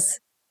probably is.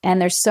 And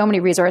there's so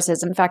many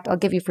resources. In fact, I'll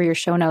give you for your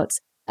show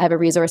notes, I have a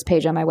resource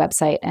page on my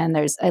website and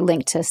there's a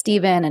link to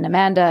Stephen and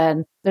Amanda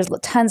and there's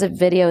tons of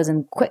videos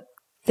and quick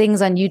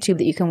things on YouTube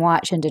that you can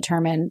watch and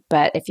determine.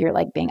 But if you're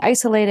like being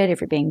isolated,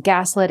 if you're being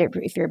gaslit,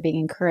 if you're being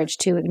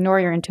encouraged to ignore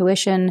your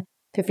intuition,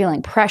 if you're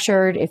feeling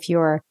pressured, if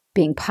you're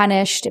being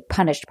punished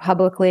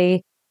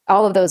publicly,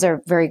 all of those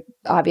are very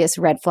obvious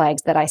red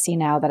flags that I see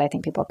now that I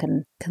think people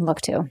can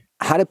look to.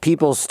 How do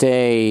people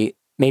stay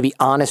maybe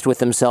honest with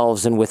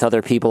themselves and with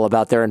other people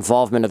about their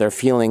involvement or their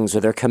feelings or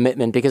their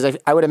commitment? Because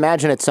I would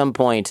imagine at some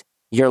point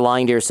you're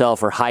lying to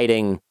yourself or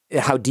hiding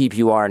how deep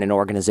you are in an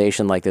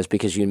organization like this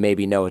because you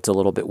maybe know it's a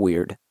little bit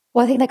weird.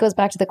 Well, I think that goes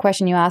back to the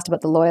question you asked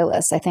about the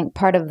loyalists. I think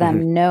part of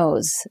them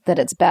knows that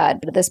it's bad,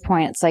 but at this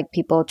point it's like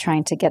people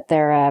trying to get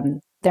their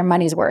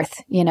money's worth.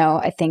 You know,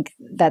 I think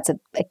that's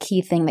a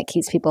key thing that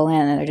keeps people in,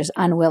 and they're just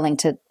unwilling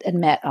to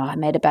admit, oh, I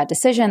made a bad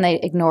decision. They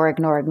ignore.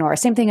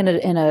 Same thing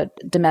in a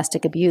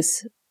domestic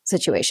abuse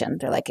situation.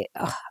 They're like,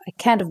 oh, I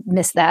can't have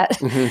missed that.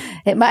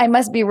 I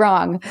must be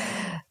wrong.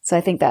 So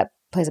I think that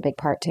plays a big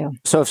part too.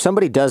 So if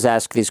somebody does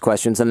ask these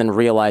questions and then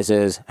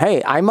realizes,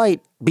 hey, I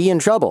might be in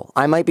trouble,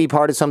 I might be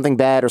part of something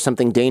bad or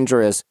something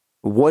dangerous,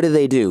 what do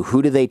they do?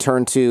 Who do they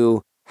turn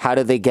to? How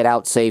do they get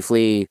out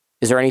safely?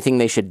 Is there anything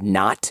they should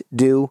not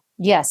do?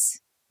 Yes.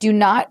 Do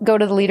not go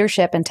to the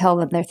leadership and tell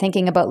them they're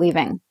thinking about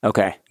leaving.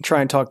 Okay.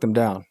 Try and talk them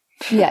down.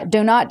 Yeah,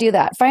 do not do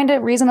that. Find a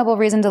reasonable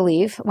reason to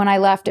leave. When I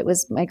left, it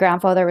was my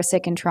grandfather was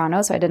sick in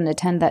Toronto, so I didn't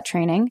attend that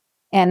training.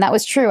 And that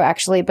was true,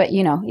 actually. But,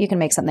 you know, you can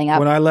make something up.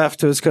 When I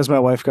left, it was because my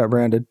wife got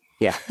branded.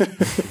 Yeah,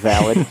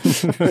 valid.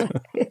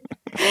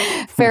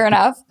 Fair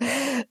enough.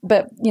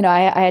 But,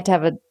 I had to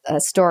have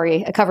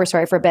a cover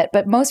story for a bit.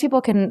 But most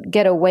people can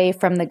get away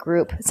from the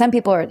group. Some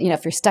people are,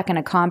 if you're stuck in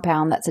a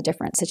compound, that's a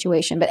different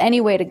situation. But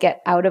any way to get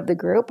out of the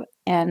group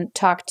and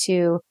talk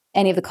to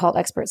any of the cult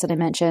experts that I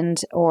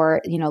mentioned,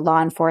 or,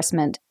 law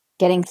enforcement,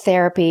 getting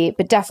therapy,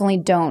 but definitely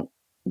don't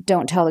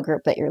tell the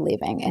group that you're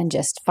leaving, and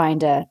just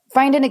find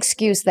an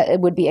excuse that it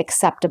would be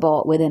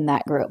acceptable within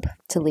that group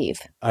to leave.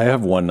 I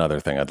have one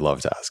other thing I'd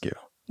love to ask you.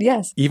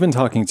 Yes. Even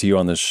talking to you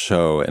on this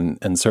show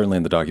and certainly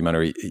in the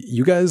documentary,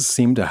 you guys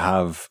seem to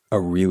have a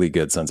really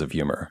good sense of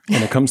humor.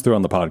 And it comes through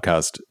on the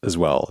podcast as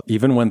well.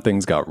 Even when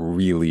things got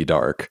really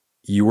dark,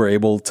 you were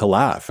able to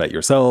laugh at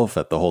yourself,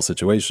 at the whole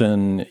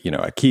situation,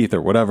 at Keith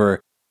or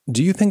whatever.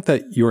 Do you think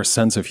that your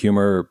sense of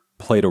humor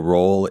played a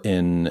role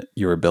in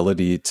your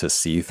ability to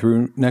see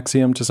through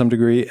NXIVM to some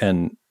degree?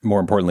 And more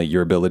importantly,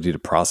 your ability to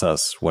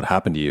process what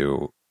happened to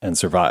you and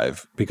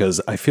survive?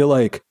 Because I feel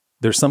like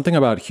there's something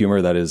about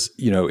humor that is,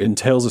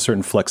 entails a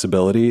certain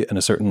flexibility and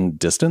a certain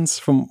distance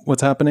from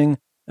what's happening.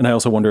 And I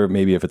also wonder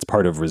maybe if it's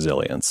part of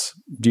resilience.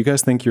 Do you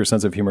guys think your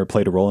sense of humor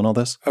played a role in all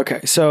this?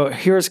 Okay, so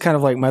here's kind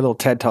of like my little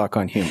TED talk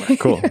on humor.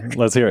 Cool.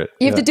 Let's hear it.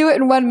 You have to do it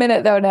in 1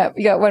 minute, though, Nip.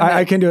 You got 1 minute.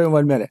 I can do it in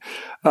 1 minute.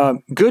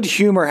 Good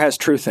humor has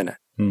truth in it,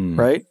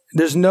 right?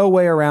 There's no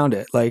way around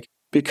it. Like,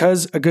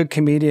 because a good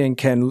comedian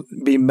can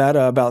be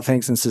meta about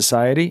things in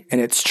society, and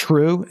it's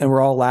true, and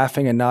we're all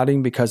laughing and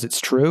nodding because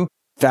it's true,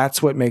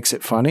 that's what makes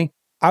it funny.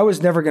 I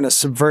was never going to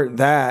subvert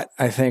that,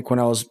 I think, when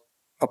I was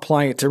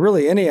applying it to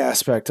really any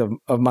aspect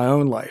of my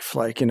own life.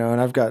 Like, and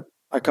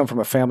I come from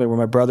a family where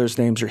my brother's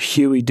names are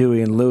Huey,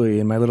 Dewey, and Louie,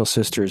 and my little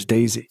sister is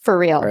Daisy. For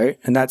real. Right?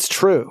 And that's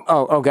true.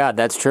 Oh God,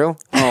 that's true?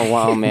 Oh,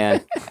 wow,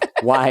 man.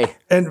 Why?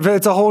 But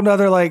it's a whole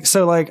nother,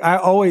 I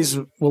always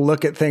will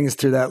look at things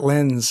through that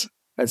lens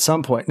at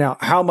some point. Now,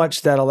 how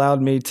much that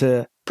allowed me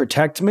to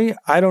protect me,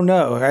 I don't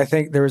know. I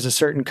think there was a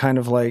certain kind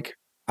of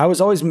I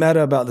was always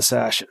meta about the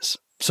sashes.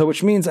 So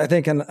which means I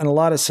think in a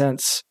lot of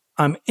sense,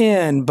 I'm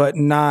in, but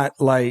not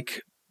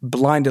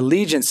blind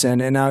allegiance in.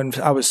 And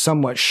I was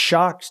somewhat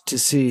shocked to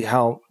see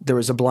how there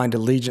was a blind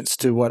allegiance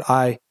to what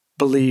I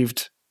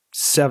believed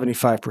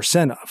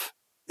 75% of.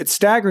 It's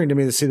staggering to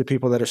me to see the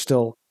people that are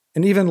still,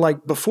 and even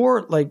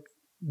before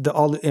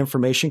all the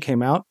information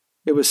came out,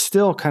 it was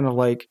still kind of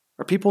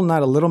are people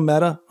not a little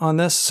meta on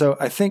this? So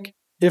I think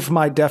if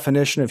my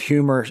definition of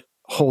humor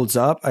holds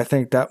up, I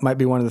think that might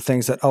be one of the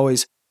things that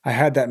I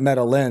had that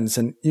meta lens.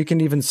 And you can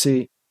even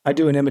see, I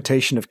do an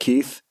imitation of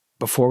Keith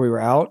before we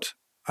were out.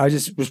 I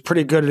just was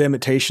pretty good at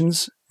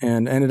imitations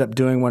and ended up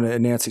doing one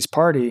at Nancy's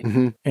party.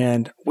 Mm-hmm.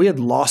 And we had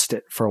lost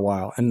it for a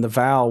while. And the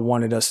Val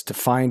wanted us to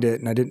find it.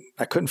 And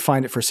I couldn't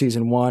find it for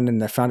season 1,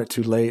 and I found it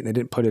too late and they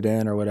didn't put it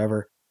in or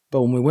whatever.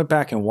 But when we went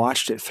back and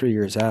watched it 3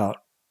 years out,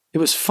 it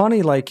was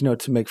funny,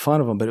 to make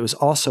fun of him. But it was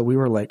also, we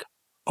were like,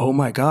 oh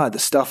my God, the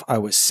stuff I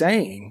was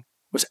saying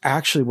was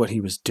actually what he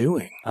was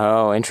doing.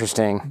 Oh,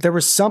 interesting. There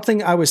was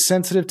something I was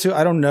sensitive to.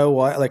 I don't know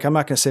why. I'm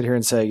not going to sit here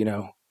and say,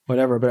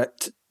 whatever,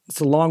 but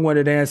it's a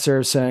long-winded answer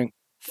of saying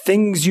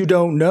things you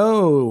don't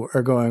know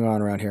are going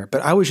on around here.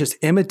 But I was just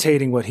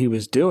imitating what he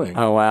was doing.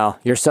 Oh, wow.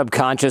 Your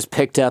subconscious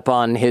picked up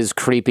on his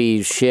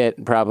creepy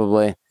shit,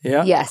 probably.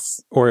 Yeah. Yes.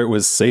 Or it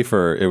was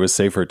safer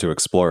to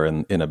explore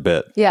in a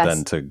bit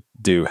than to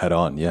do head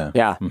on. Yeah.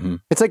 Yeah. Mm-hmm.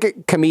 It's like a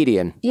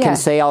comedian can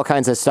say all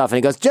kinds of stuff and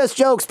he goes, just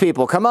jokes,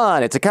 people. Come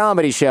on. It's a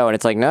comedy show. And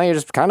it's like, no, you're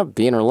just kind of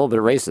being a little bit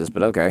racist,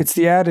 but okay. It's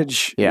the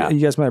adage. Yeah. You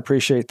guys might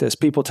appreciate this.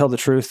 People tell the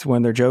truth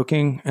when they're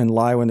joking and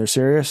lie when they're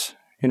serious.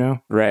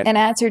 Right. In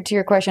answer to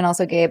your question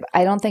also, Gabe,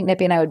 I don't think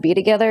Nippy and I would be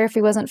together if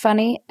he wasn't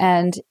funny.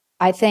 And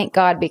I thank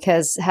God,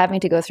 because having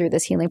to go through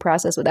this healing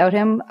process without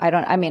him, I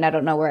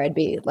don't know where I'd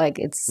be.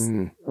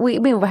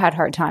 We've had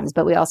hard times,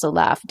 but we also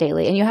laugh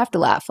daily, and you have to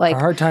laugh. Our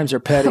hard times are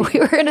petty. We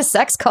were in a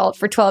sex cult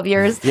for 12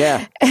 years.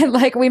 Yeah. And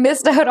we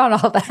missed out on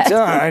all that.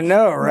 Yeah, I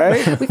know,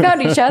 right? We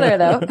found each other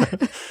though.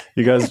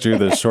 You guys drew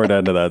the short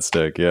end of that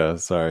stick. Yeah.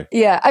 Sorry.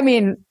 Yeah.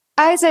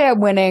 I say I'm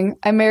winning.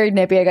 I married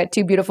Nippy. I got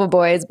 2 beautiful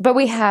boys, but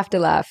we have to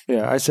laugh.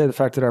 Yeah, I say the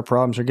fact that our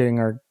problems are getting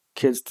our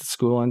kids to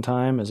school on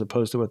time as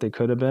opposed to what they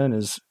could have been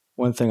is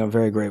one thing I'm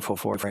very grateful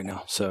for right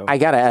now. So I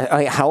gotta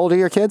ask, how old are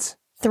your kids?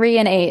 3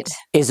 and 8.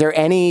 Is there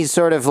any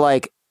sort of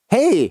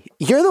hey,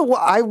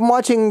 I'm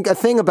watching a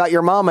thing about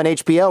your mom on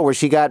HBO where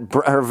she got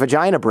her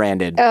vagina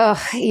branded.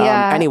 Oh,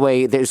 yeah.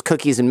 Anyway, there's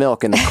cookies and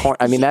milk in the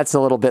corner. that's a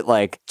little bit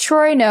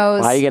Troy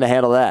knows. How are you going to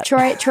handle that?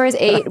 Troy's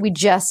 8. We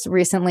just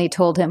recently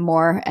told him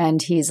more,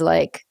 and he's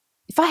like,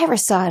 if I ever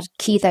saw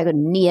Keith, I would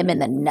knee him in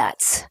the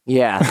nuts.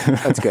 Yeah,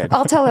 that's good.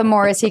 I'll tell him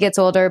more as he gets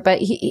older, but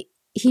he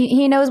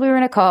knows we were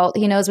in a cult.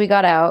 He knows we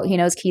got out. He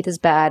knows Keith is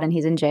bad and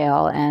he's in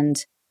jail. And,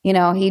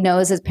 he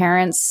knows his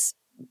parents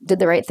did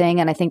the right thing.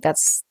 And I think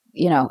that's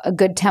a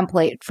good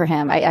template for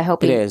him. I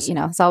hope it is.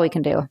 That's all we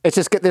can do. It's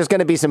just, there's going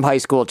to be some high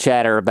school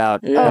chatter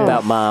about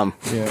mom,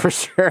 for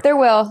sure. There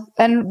will.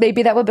 And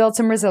maybe that will build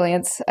some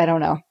resilience. I don't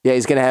know. Yeah,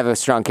 he's going to have a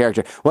strong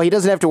character. Well, he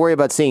doesn't have to worry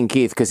about seeing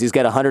Keith because he's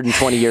got a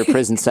 120-year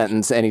prison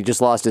sentence and he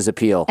just lost his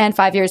appeal. And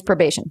 5 years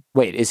probation.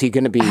 Wait, is he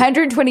going to be...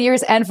 120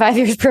 years and 5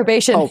 years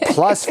probation. Oh,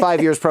 plus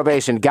 5 years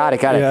probation. Got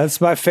it. Yeah, that's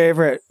my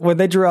favorite. When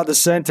they drew out the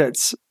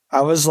sentence,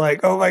 I was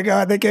like, oh my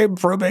God, they gave him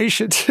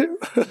probation too.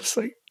 It's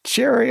like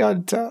cherry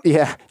on top.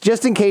 Yeah,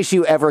 just in case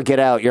you ever get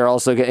out, you're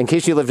also, in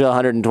case you live to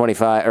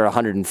 125 or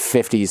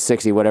 150,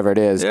 60, whatever it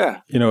is.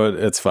 Yeah.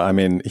 It's fine. I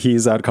mean,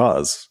 he's at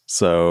cause.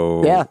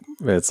 So yeah,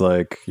 it's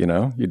like, you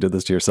did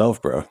this to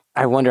yourself, bro.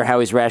 I wonder how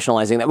he's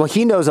rationalizing that. Well,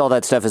 he knows all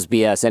that stuff is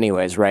BS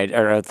anyways, right?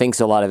 Or thinks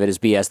a lot of it is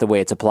BS the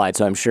way it's applied.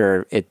 So I'm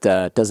sure it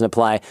doesn't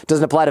apply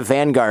to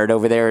Vanguard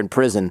over there in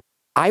prison.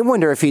 I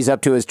wonder if he's up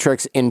to his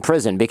tricks in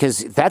prison, because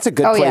that's a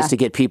good place to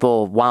get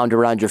people wound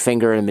around your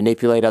finger and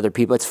manipulate other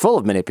people. It's full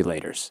of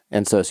manipulators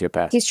and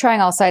sociopaths. He's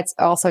trying all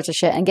sorts of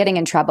shit and getting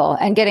in trouble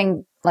and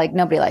getting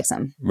nobody likes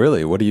him.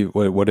 Really? What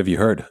have you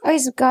heard? Oh,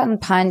 he's gotten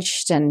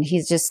punched and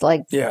he's just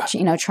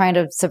trying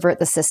to subvert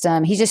the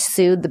system. He just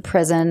sued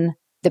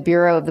the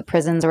Bureau of the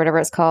Prisons or whatever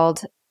it's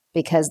called,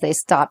 because they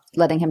stopped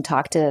letting him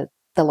talk to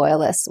the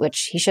loyalists,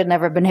 which he should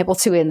never have been able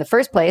to in the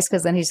first place,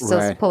 because then he's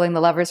still pulling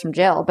the levers from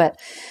jail. But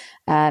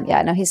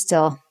he's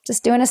still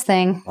just doing his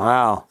thing.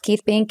 Wow.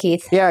 Keith being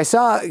Keith. Yeah, I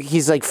saw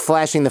he's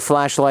flashing the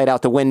flashlight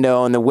out the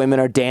window and the women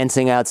are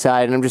dancing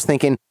outside. And I'm just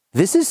thinking,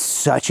 this is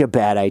such a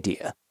bad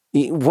idea.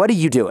 What are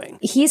you doing?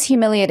 He's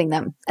humiliating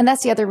them. And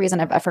that's the other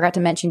reason I forgot to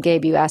mention,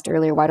 Gabe, you asked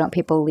earlier, why don't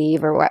people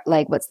leave, or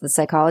what's the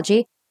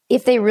psychology?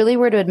 If they really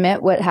were to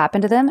admit what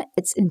happened to them,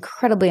 it's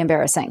incredibly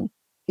embarrassing.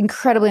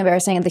 Incredibly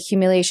embarrassing. And the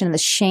humiliation and the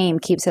shame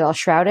keeps it all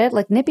shrouded.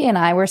 Like Nippy and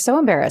I were so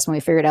embarrassed when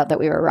we figured out that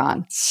we were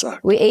wrong.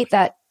 Sucked. We ate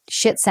that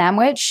shit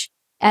sandwich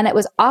and it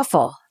was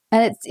awful,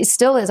 and it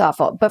still is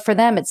awful, but for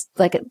them it's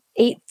like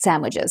 8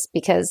 sandwiches,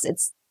 because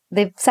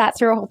they've sat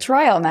through a whole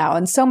trial now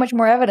and so much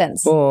more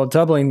evidence. Well,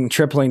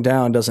 tripling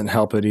down doesn't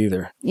help it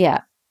either.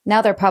 Yeah.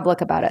 Now they're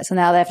public about it, so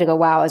now they have to go,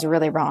 wow, I was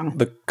really wrong.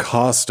 The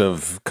cost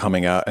of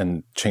coming out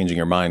and changing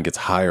your mind gets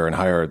higher and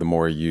higher the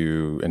more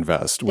you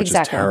invest, which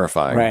is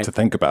terrifying to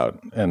think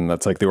about. And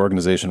that's the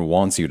organization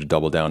wants you to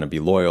double down and be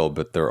loyal,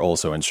 but they're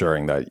also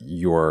ensuring that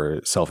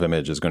your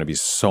self-image is going to be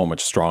so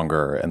much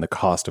stronger and the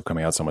cost of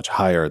coming out so much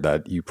higher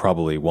that you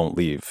probably won't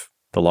leave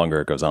the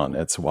longer it goes on.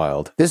 It's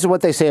wild. This is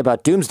what they say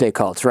about doomsday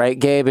cults, right,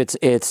 Gabe?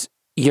 It's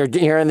You're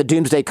in the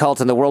doomsday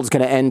cult and the world's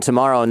going to end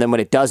tomorrow. And then when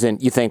it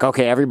doesn't, you think,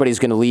 okay, everybody's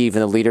going to leave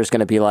and the leader's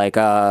going to be like,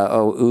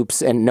 oh,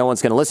 oops, and no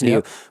one's going to listen to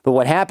you. But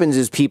what happens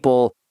is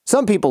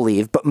some people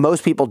leave, but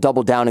most people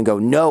double down and go,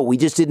 no, we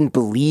just didn't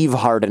believe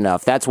hard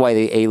enough. That's why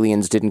the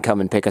aliens didn't come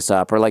and pick us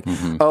up. Or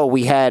oh,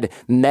 we had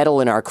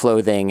metal in our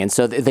clothing. And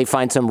so they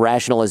find some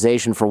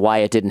rationalization for why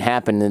it didn't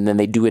happen. And then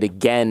they do it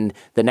again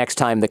the next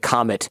time the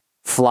comet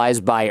flies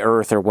by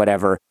Earth or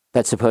whatever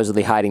that's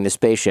supposedly hiding the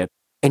spaceship.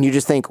 And you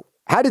just think,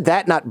 how did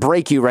that not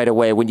break you right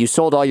away when you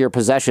sold all your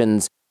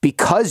possessions?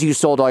 Because you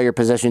sold all your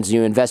possessions and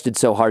you invested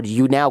so hard,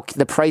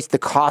 the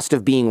cost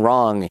of being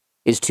wrong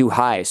is too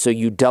high. So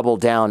you double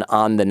down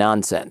on the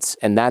nonsense.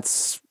 And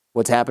that's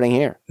what's happening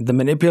here. The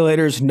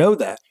manipulators know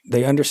that.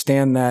 They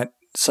understand that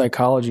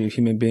psychology of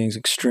human beings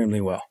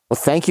extremely well. Well,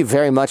 thank you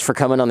very much for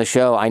coming on the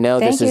show. I know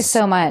Thank you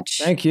so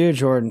much. Thank you,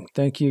 Jordan.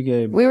 Thank you,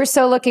 Gabe. We were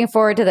so looking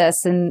forward to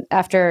this. And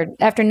after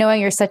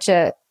knowing you're such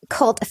a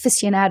cult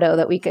aficionado,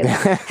 that we could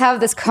have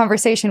this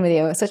conversation with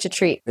you. It's such a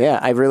treat. Yeah,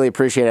 I really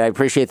appreciate it. I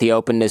appreciate the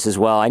openness as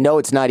well. I know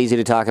it's not easy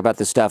to talk about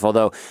this stuff,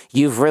 although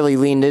you've really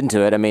leaned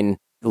into it. I mean,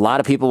 a lot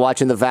of people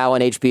watching The Vow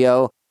on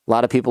HBO, a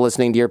lot of people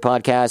listening to your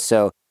podcast.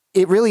 So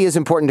it really is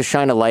important to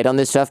shine a light on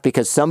this stuff,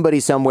 because somebody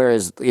somewhere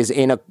is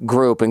in a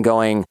group and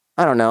going,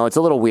 I don't know, it's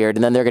a little weird.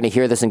 And then they're going to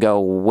hear this and go,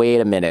 wait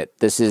a minute,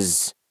 this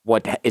is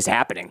what is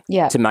happening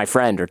to my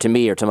friend or to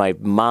me or to my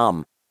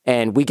mom.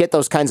 And we get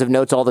those kinds of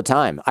notes all the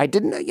time. I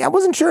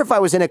wasn't sure if I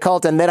was in a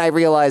cult. And then I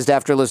realized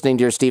after listening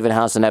to your Stephen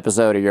Housen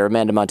episode or your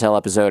Amanda Montell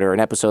episode or an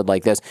episode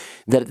like this,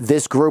 that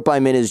this group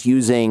I'm in is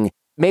using,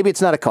 maybe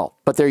it's not a cult,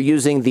 but they're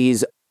using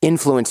these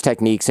influence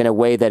techniques in a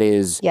way that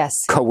is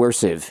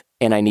coercive,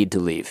 and I need to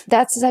leave.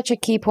 That's such a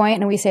key point,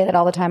 and we say that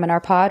all the time in our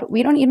pod.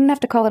 We don't even have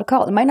to call it a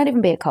cult. It might not even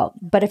be a cult.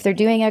 But if they're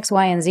doing X,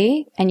 Y, and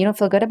Z, and you don't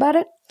feel good about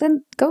it,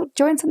 then go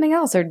join something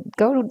else, or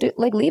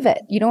leave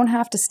it. You don't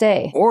have to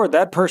stay. Or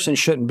that person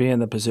shouldn't be in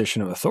the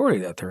position of authority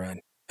that they're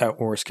in,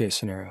 at worst case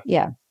scenario.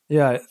 Yeah.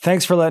 Yeah.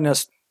 Thanks for letting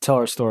us tell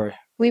our story.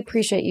 We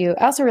appreciate you.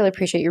 I also really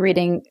appreciate you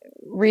reading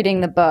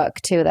the book,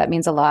 too. That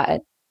means a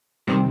lot.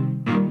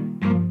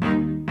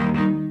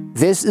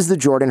 This is the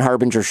Jordan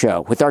Harbinger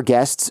Show with our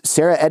guests,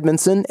 Sarah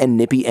Edmondson and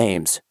Nippy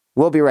Ames.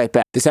 We'll be right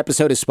back. This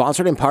episode is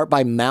sponsored in part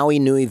by Maui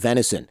Nui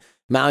Venison.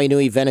 Maui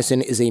Nui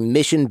Venison is a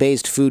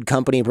mission-based food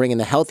company bringing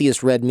the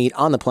healthiest red meat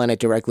on the planet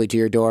directly to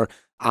your door.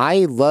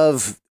 I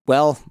love,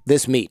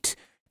 this meat.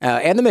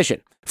 and the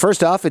mission.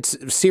 First off, it's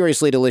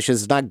seriously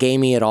delicious. It's not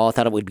gamey at all. I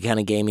thought it would be kind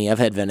of gamey. I've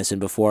had venison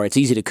before. It's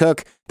easy to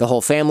cook. The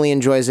whole family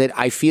enjoys it.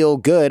 I feel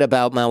good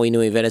about Maui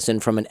Nui venison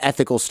from an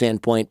ethical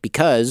standpoint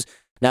because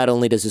not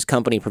only does this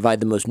company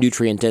provide the most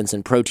nutrient-dense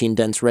and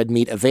protein-dense red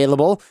meat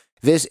available,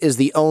 this is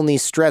the only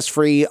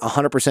stress-free,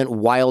 100%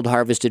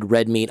 wild-harvested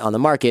red meat on the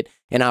market,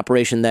 an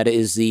operation that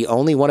is the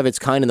only one of its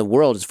kind in the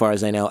world, as far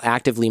as I know,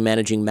 actively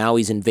managing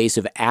Maui's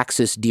invasive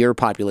axis deer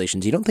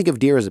populations. You don't think of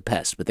deer as a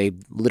pest, but they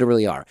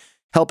literally are,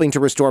 helping to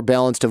restore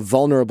balance to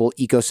vulnerable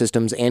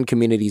ecosystems and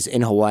communities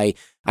in Hawaii.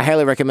 I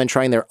highly recommend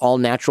trying their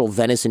all-natural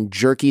venison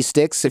jerky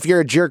sticks. If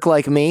you're a jerk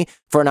like me,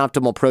 for an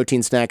optimal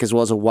protein snack, as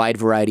well as a wide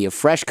variety of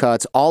fresh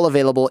cuts, all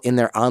available in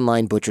their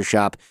online butcher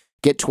shop.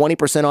 Get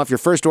 20% off your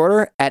first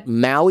order at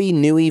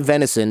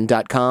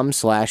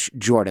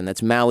mauinuivenison.com/Jordan.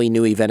 That's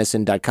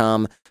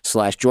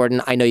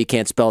mauinuivenison.com/Jordan. I know you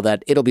can't spell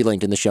that. It'll be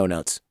linked in the show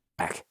notes.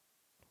 Back.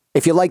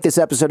 If you like this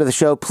episode of the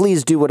show,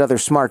 please do what other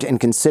smart and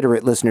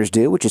considerate listeners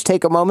do, which is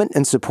take a moment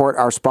and support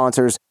our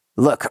sponsors.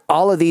 Look,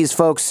 all of these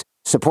folks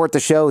support the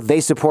show.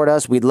 They support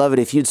us. We'd love it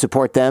if you'd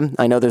support them.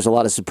 I know there's a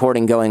lot of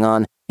supporting going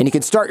on. And you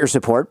can start your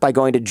support by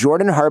going to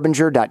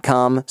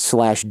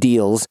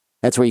jordanharbinger.com/deals.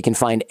 That's where you can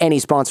find any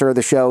sponsor of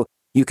the show.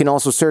 You can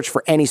also search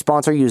for any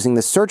sponsor using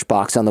the search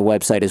box on the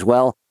website as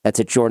well. That's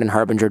at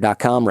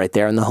jordanharbinger.com right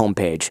there on the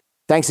homepage.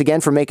 Thanks again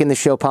for making the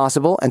show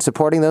possible and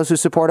supporting those who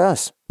support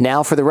us.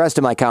 Now for the rest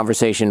of my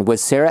conversation with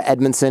Sarah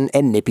Edmondson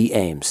and Nippy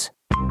Ames.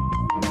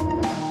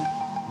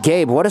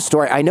 Gabe, what a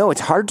story. I know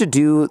it's hard to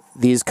do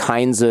these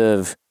kinds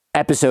of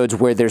episodes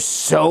where there's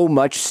so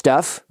much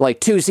stuff,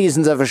 like 2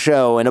 seasons of a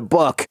show and a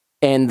book,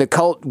 and the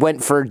cult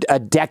went for a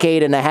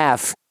decade and a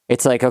half.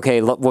 It's like,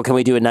 okay, look, what can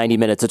we do in 90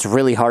 minutes? It's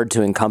really hard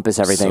to encompass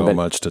everything. So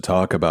much to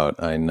talk about.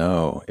 I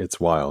know. It's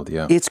wild,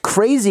 yeah. It's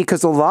crazy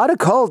because a lot of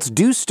cults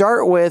do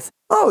start with,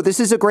 oh, this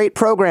is a great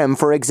program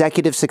for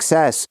executive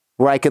success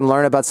where I can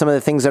learn about some of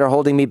the things that are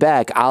holding me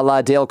back, a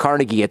la Dale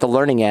Carnegie at the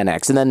Learning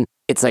Annex. And then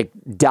it's like ...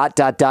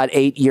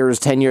 8 years,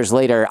 10 years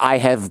later, I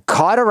have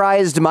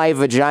cauterized my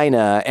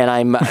vagina and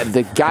I'm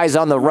the guy's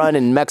on the run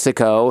in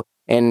Mexico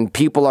and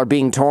people are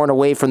being torn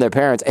away from their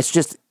parents. It's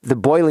just the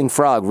boiling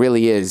frog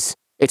really is.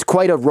 It's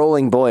quite a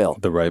rolling boil.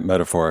 The right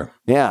metaphor.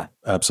 Yeah.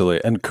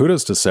 Absolutely. And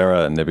kudos to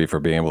Sarah and Nippy for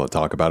being able to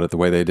talk about it the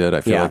way they did.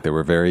 I feel like they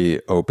were very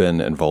open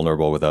and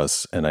vulnerable with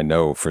us. And I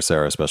know for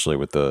Sarah, especially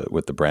with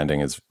the branding,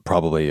 is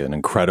probably an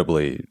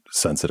incredibly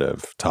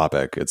sensitive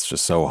topic. It's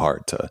just so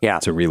hard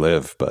to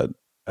relive. But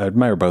I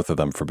admire both of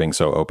them for being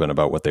so open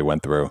about what they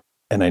went through.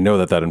 And I know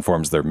that that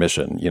informs their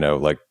mission, you know,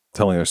 like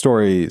telling their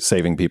story,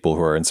 saving people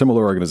who are in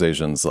similar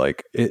organizations.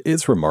 Like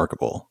it's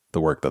remarkable,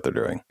 the work that they're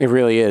doing. It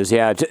really is.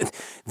 Yeah.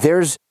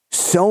 There's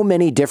so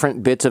many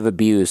different bits of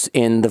abuse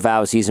in The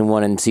Vow season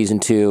 1 and season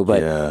 2,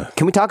 but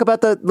can we talk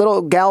about the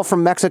little gal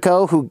from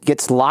Mexico who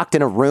gets locked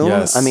in a room?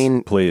 Yes, I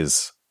mean,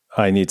 please.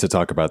 I need to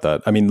talk about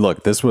that. I mean,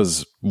 look, this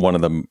was one of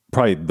the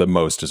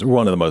most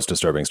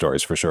disturbing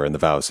stories for sure in The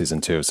Vow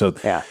season 2. So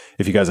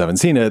if you guys haven't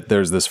seen it,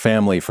 there's this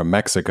family from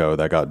Mexico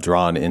that got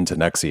drawn into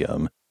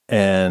NXIVM,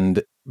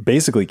 and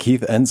basically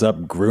Keith ends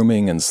up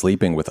grooming and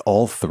sleeping with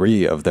all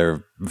 3 of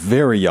their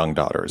very young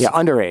daughters. Yeah,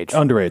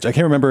 underage. I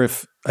can't remember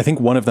I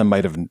think one of them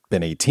might have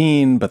been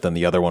 18, but then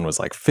the other one was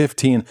like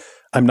 15.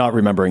 I'm not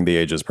remembering the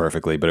ages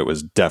perfectly, but it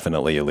was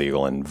definitely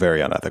illegal and very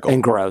unethical.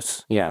 And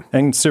gross, yeah.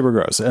 And super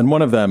gross. And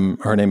one of them,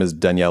 her name is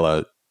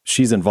Daniela,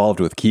 she's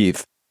involved with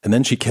Keith, and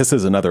then she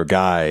kisses another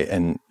guy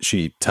and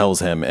she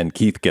tells him, and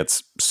Keith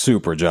gets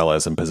super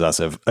jealous and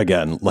possessive,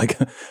 again, like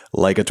a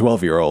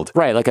 12-year-old.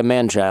 Right, like a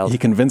man-child. He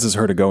convinces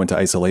her to go into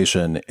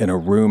isolation in a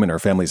room in her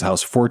family's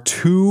house for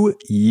 2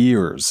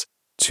 years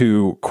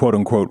to, quote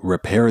unquote,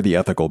 repair the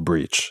ethical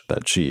breach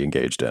that she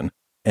engaged in.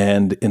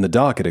 And in the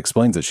doc, it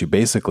explains that she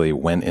basically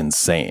went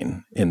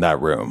insane in that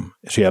room.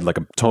 She had like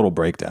a total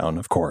breakdown,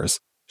 of course.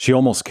 She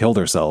almost killed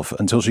herself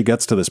until she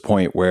gets to this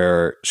point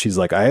where she's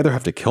like, I either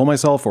have to kill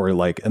myself or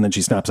like, and then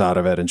she snaps out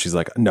of it and she's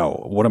like,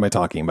 no, what am I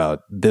talking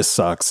about? This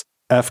sucks.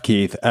 F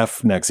Keith,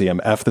 F NXIVM,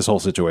 F this whole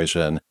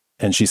situation.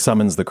 And she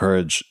summons the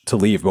courage to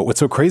leave. But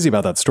what's so crazy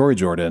about that story,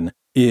 Jordan,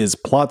 is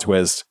plot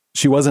twist.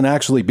 She wasn't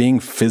actually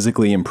being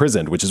physically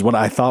imprisoned, which is what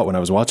I thought when I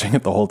was watching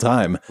it the whole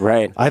time.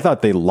 Right. I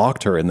thought they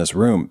locked her in this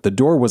room. The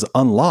door was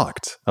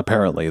unlocked,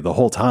 apparently, the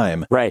whole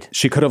time. Right.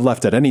 She could have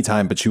left at any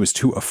time, but she was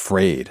too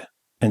afraid.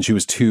 And she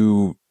was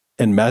too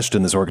enmeshed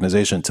in this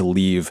organization to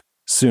leave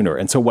sooner.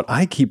 And so what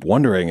I keep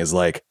wondering is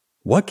like,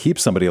 what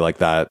keeps somebody like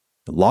that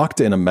locked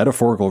in a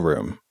metaphorical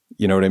room?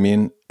 You know what I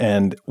mean?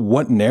 And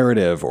what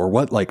narrative or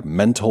what like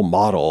mental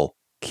model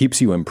keeps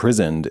you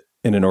imprisoned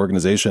in an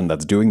organization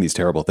that's doing these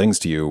terrible things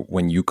to you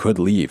when you could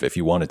leave if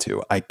you wanted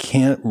to? I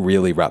can't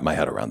really wrap my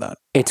head around that.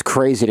 It's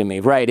crazy to me,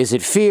 right? Is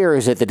it fear?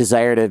 Is it the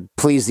desire to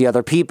please the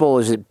other people?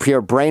 Is it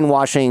pure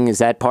brainwashing? Is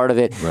that part of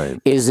it? Right.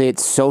 Is it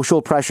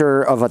social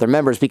pressure of other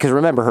members? Because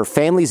remember, her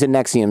family's in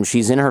NXIVM.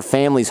 She's in her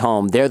family's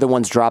home. They're the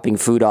ones dropping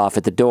food off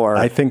at the door.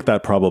 I think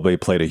that probably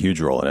played a huge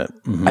role in it.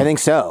 Mm-hmm. I think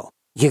so.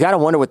 You got to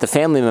wonder what the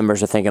family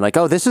members are thinking. Like,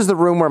 oh, this is the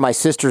room where my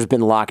sister's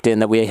been locked in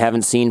that we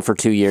haven't seen for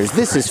 2 years.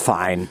 This is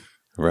fine.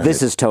 Right.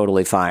 This is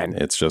totally fine.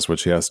 It's just what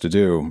she has to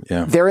do.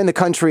 Yeah. They're in the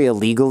country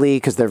illegally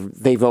because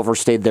they've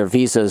overstayed their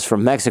visas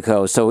from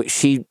Mexico. So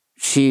she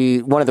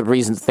one of the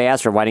reasons they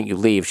asked her, why didn't you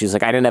leave? She's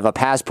like, I didn't have a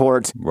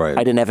passport. Right.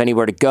 I didn't have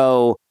anywhere to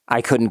go.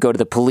 I couldn't go to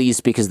the police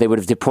because they would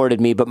have deported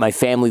me, but my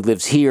family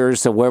lives here.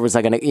 So where was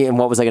I going to, and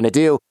what was I going to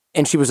do?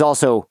 And she was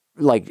also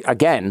like,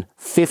 again,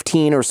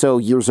 15 or so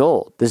years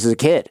old. This is a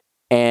kid.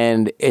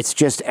 And it's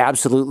just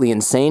absolutely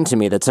insane to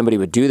me that somebody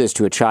would do this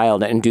to a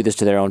child and do this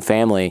to their own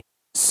family.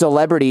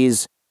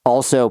 Celebrities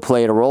also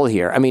played a role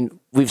here. I mean,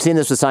 we've seen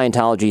this with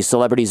Scientology.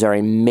 Celebrities are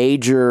a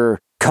major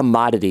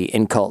commodity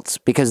in cults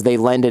because they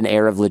lend an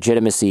air of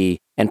legitimacy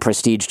and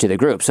prestige to the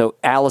group. So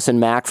Allison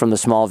Mack from the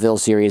Smallville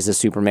series, the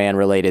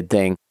Superman-related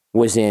thing,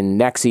 was in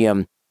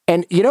NXIVM.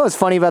 And you know what's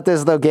funny about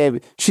this, though,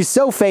 Gabe? She's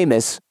so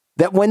famous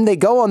that when they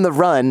go on the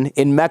run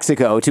in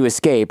Mexico to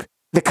escape,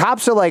 the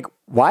cops are like,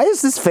 why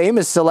is this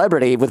famous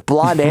celebrity with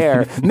blonde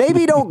hair?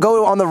 Maybe don't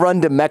go on the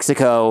run to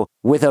Mexico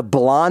with a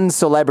blonde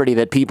celebrity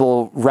that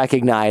people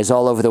recognize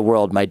all over the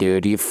world, my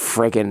dude. You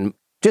freaking...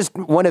 Just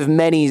one of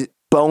many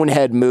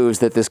bonehead moves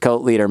that this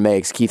cult leader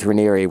makes, Keith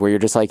Raniere, where you're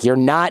just like, you're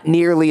not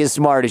nearly as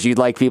smart as you'd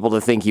like people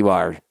to think you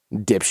are,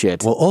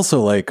 dipshit. Well,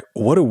 also, like,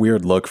 what a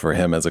weird look for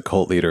him as a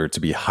cult leader to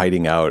be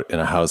hiding out in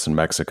a house in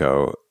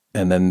Mexico.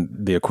 And then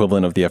the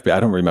equivalent of the FBI, I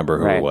don't remember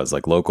who it was,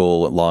 like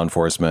local law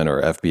enforcement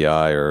or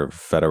FBI or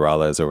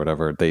federales or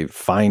whatever, they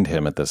find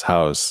him at this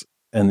house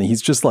and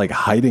he's just like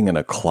hiding in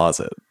a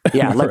closet.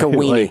 Yeah, like right? a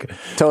weenie. Like,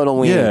 total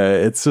weenie. Yeah,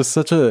 it's just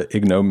such a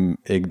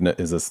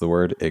is this the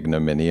word?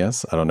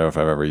 Ignominious? I don't know if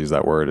I've ever used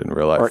that word in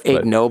real life. Or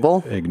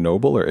ignoble.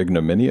 Ignoble or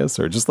ignominious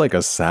or just like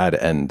a sad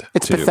end.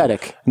 It's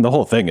pathetic. And the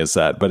whole thing is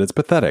sad, but it's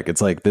pathetic.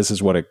 It's like, this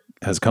is what it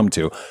has come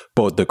to.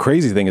 But the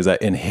crazy thing is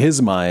that in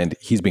his mind,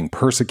 he's being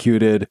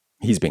persecuted.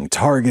 He's being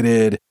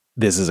targeted.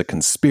 This is a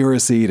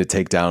conspiracy to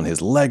take down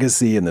his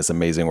legacy and this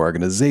amazing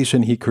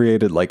organization he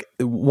created. Like,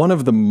 one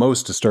of the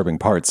most disturbing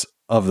parts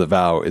of the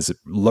vow is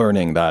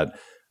learning that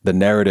the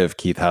narrative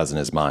Keith has in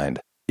his mind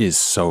is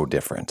so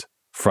different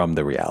from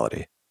the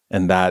reality.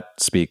 And that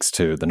speaks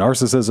to the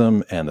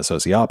narcissism and the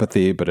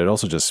sociopathy, but it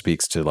also just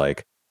speaks to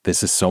like,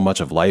 this is so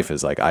much of life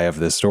is like, I have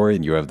this story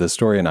and you have this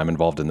story and I'm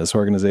involved in this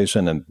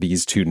organization. And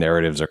these two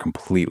narratives are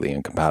completely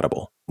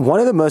incompatible. One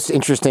of the most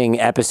interesting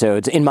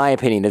episodes, in my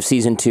opinion, of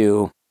season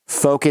 2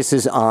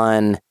 focuses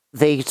on,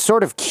 they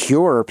sort of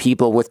cure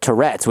people with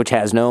Tourette's, which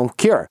has no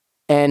cure.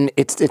 And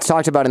it's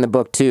talked about in the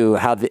book too,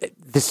 how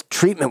this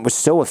treatment was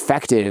so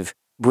effective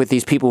with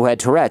these people who had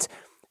Tourette's.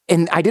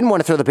 And I didn't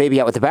want to throw the baby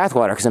out with the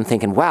bathwater because I'm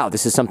thinking, wow,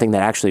 this is something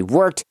that actually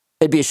worked.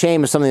 It'd be a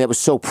shame if something that was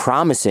so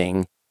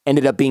promising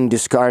ended up being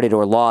discarded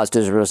or lost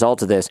as a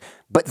result of this.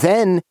 But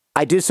then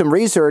I do some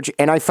research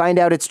and I find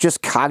out it's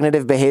just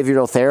cognitive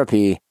behavioral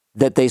therapy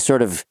that they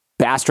sort of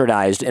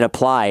bastardized and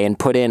apply and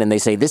put in, and they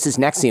say, this is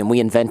NXIVM, we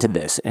invented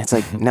this. And it's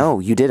like, no,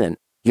 you didn't.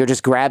 You're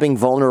just grabbing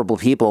vulnerable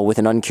people with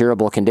an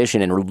uncurable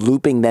condition and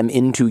looping them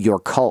into your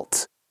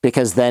cult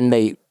because then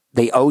they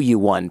owe you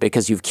one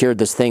because you've cured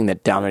this thing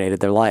that dominated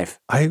their life.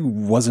 I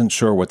wasn't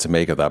sure what to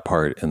make of that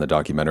part in the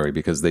documentary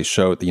because they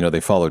showed, they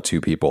follow two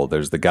people.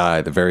 There's the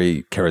guy, the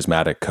very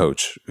charismatic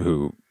coach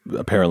who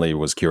apparently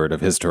was cured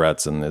of his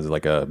Tourette's and is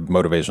like a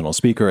motivational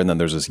speaker. And then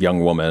there's this young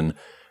woman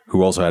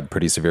who also had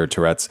pretty severe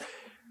Tourette's.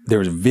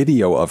 There's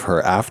video of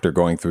her after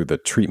going through the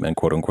treatment,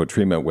 quote unquote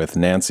treatment with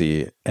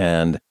Nancy,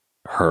 and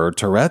her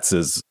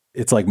Tourette's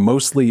it's like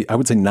mostly, I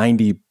would say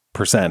 90%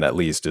 at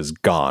least is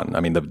gone. I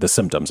mean, the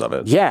symptoms of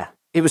it. Yeah.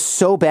 It was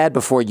so bad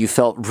before you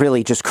felt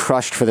really just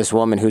crushed for this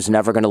woman who's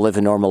never going to live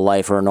a normal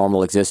life or a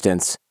normal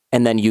existence.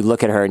 And then you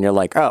look at her and you're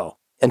like, oh,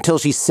 until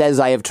she says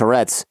I have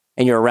Tourette's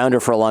and you're around her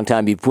for a long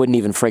time, you wouldn't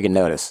even friggin'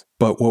 notice.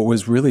 But what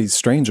was really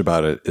strange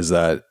about it is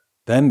that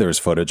then there's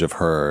footage of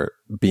her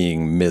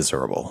being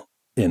miserable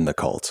in the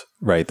cult,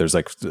 right? There's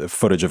like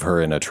footage of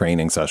her in a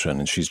training session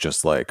and she's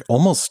just like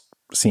almost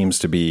seems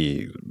to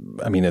be,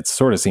 I mean, it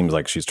sort of seems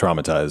like she's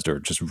traumatized or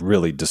just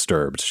really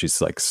disturbed. She's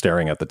like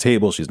staring at the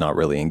table. She's not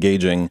really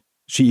engaging.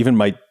 She even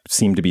might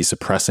seem to be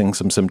suppressing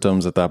some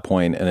symptoms at that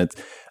point. And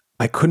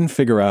I couldn't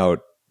figure out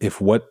if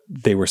what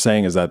they were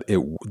saying is that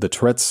the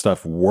Tourette's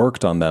stuff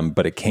worked on them,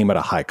 but it came at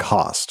a high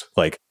cost.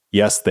 Like,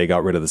 yes, they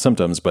got rid of the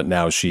symptoms, but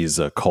now she's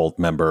a cult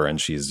member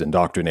and she's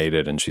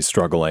indoctrinated and she's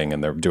struggling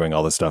and they're doing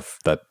all the stuff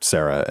that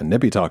Sarah and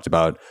Nippy talked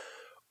about.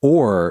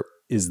 Or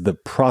is the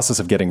process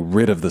of getting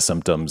rid of the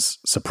symptoms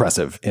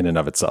suppressive in and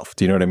of itself?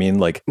 Do you know what I mean?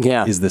 Like,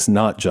 yeah. Is this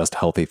not just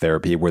healthy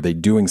therapy? Were they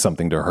doing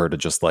something to her to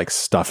just like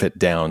stuff it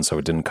down so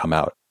it didn't come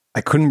out?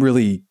 I couldn't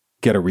really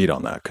get a read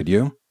on that. Could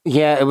you?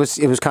 Yeah, it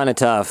was kind of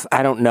tough.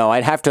 I don't know.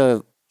 I'd have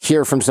to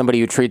hear from somebody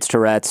who treats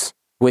Tourette's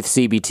with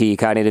CBT,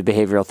 cognitive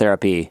behavioral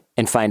therapy,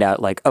 and find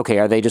out like, okay,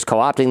 are they just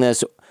co-opting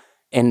this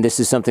and this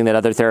is something that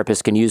other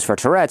therapists can use for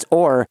Tourette's,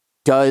 or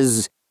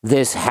does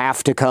this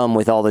have to come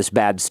with all this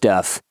bad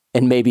stuff?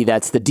 And maybe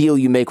that's the deal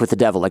you make with the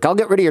devil. Like, I'll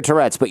get rid of your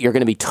Tourette's, but you're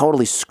going to be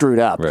totally screwed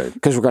up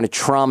because we're going to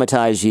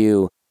traumatize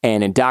you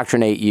and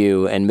indoctrinate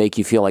you and make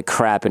you feel like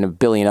crap in a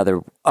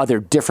billion other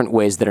different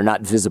ways that are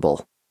not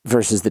visible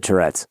versus the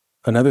Tourette's.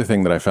 Another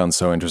thing that I found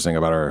so interesting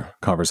about our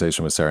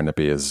conversation with Sarah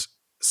Nippy is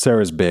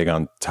Sarah's big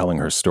on telling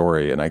her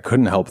story, and I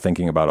couldn't help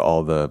thinking about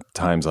all the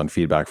times on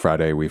Feedback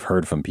Friday we've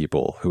heard from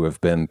people who have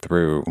been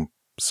through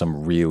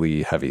some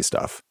really heavy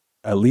stuff.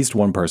 At least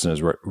one person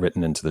has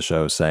written into the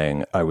show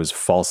saying, I was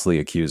falsely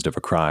accused of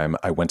a crime.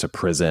 I went to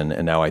prison,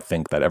 and now I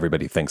think that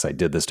everybody thinks I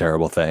did this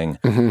terrible thing.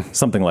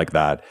 Something like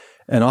that.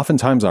 And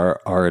oftentimes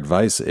our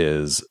advice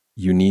is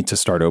you need to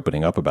start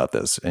opening up about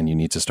this, and you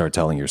need to start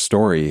telling your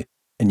story,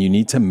 and you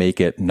need to make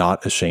it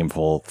not a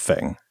shameful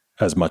thing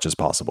as much as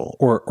possible,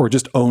 or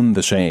just own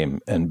the shame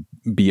and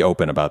be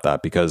open about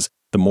that, because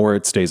the more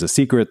it stays a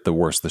secret, the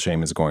worse the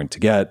shame is going to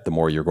get, the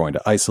more you're going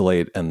to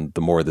isolate, and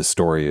the more this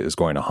story is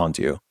going to haunt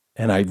you.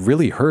 And I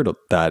really heard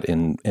that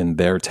in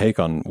their take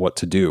on what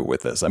to do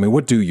with this. I mean,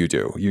 what do?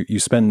 You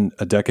spend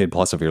a decade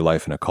plus of your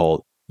life in a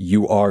cult.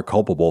 You are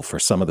culpable for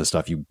some of the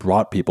stuff. You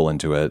brought people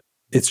into it.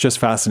 It's just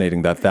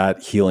fascinating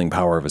that healing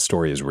power of a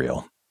story is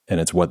real. And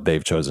it's what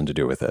they've chosen to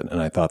do with it.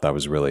 And I thought that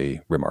was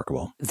really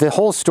remarkable. The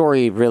whole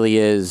story really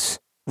is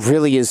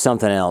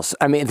something else.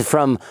 I mean,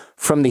 from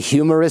the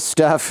humorous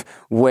stuff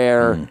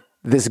where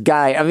this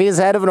guy, I mean, he's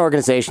head of an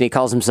organization. He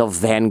calls himself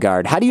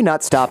Vanguard. How do you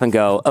not stop and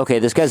go, okay,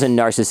 this guy's a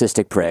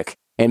narcissistic prick,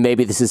 and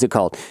maybe this is a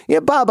cult? Yeah,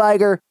 Bob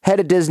Iger, head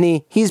of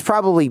Disney. He's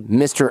probably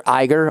Mr.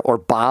 Iger or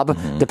Bob,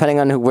 depending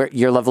on where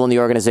your level in the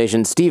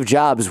organization. Steve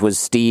Jobs was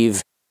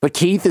Steve, but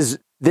Keith is...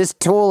 This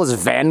tool is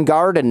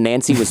Vanguard and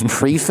Nancy was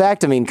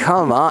prefect. I mean,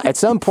 come on. At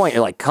some point,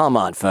 you're like, come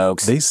on,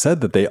 folks. They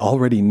said that they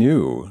already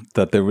knew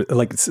that they were,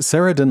 like,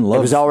 Sarah didn't love...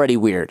 It was already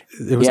weird.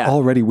 It was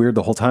already weird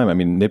the whole time. I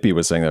mean, Nippy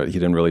was saying that he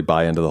didn't really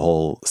buy into the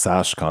whole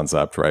sash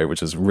concept, right?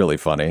 Which is really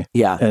funny.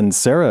 Yeah. And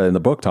Sarah in the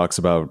book talks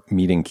about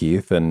meeting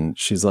Keith, and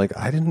she's like,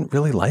 I didn't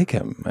really like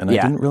him. And I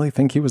didn't really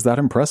think he was that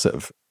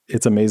impressive.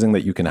 It's amazing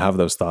that you can have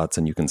those thoughts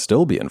and you can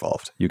still be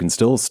involved. You can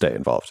still stay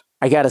involved.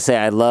 I got to say,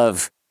 I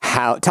love...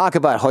 talk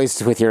about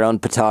hoist with your own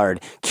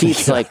petard.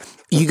 Keith's like,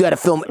 you got to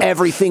film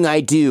everything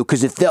I do,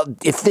 because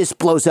if this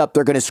blows up,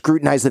 they're going to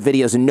scrutinize the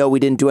videos and know we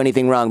didn't do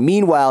anything wrong.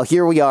 Meanwhile,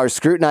 here we are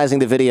scrutinizing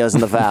the videos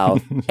in the vow,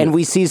 and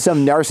we see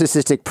some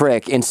narcissistic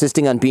prick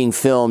insisting on being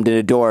filmed and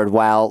adored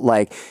while,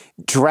 like,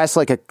 dressed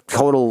like a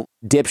total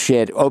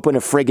dipshit, open a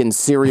friggin'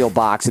 cereal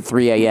box at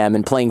 3 a.m.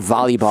 and playing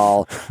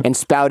volleyball and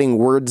spouting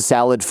word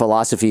salad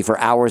philosophy for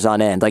hours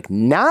on end. Like,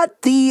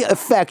 not the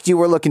effect you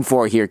were looking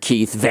for here,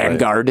 Keith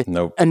Vanguard. Right.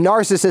 Nope. A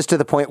narcissist to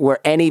the point where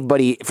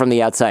anybody from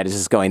the outside is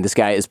just going, this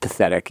guy is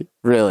pathetic,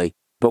 really.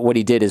 But what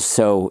he did is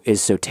so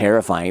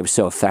terrifying. He was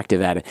so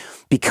effective at it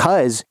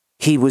because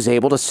he was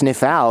able to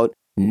sniff out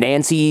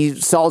Nancy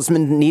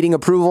Salzman needing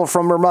approval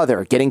from her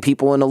mother, getting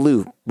people in a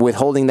loop,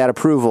 withholding that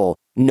approval,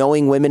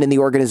 knowing women in the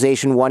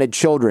organization wanted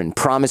children,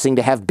 promising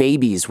to have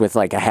babies with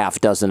like a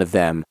half dozen of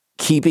them,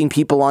 keeping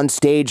people on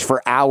stage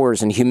for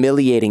hours and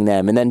humiliating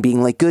them, and then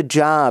being like, good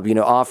job,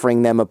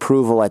 offering them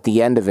approval at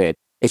the end of it.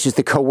 It's just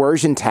the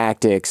coercion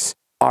tactics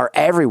are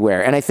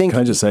everywhere. And I think...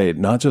 Can I just say,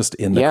 not just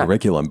in the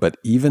curriculum, but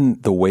even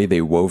the way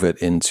they wove it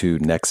into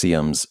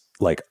NXIVM's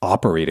like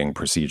operating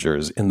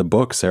procedures. In the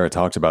book, Sarah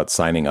talked about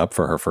signing up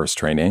for her first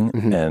training.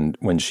 And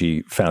when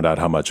she found out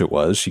how much it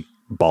was, she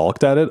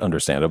balked at it,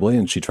 understandably,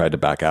 and she tried to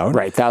back out.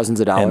 Right, thousands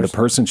of dollars. And the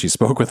person she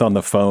spoke with on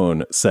the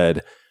phone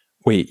said,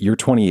 wait, you're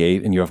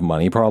 28 and you have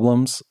money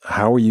problems?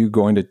 How are you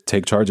going to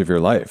take charge of your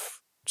life?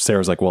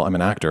 Sarah's like, well, I'm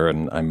an actor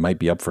and I might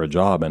be up for a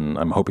job and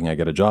I'm hoping I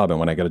get a job. And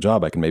when I get a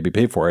job, I can maybe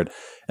pay for it.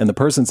 And the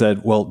person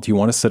said, well, do you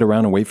want to sit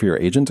around and wait for your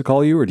agent to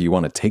call you, or do you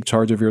want to take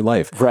charge of your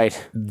life?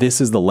 Right.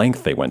 This is the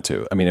length they went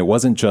to. I mean, it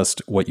wasn't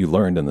just what you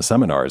learned in the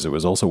seminars. It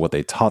was also what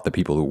they taught the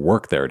people who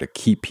work there to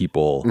keep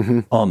people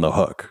on the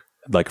hook,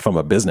 like from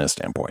a business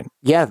standpoint.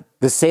 Yeah.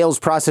 The sales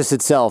process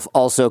itself,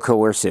 also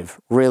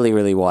coercive. Really,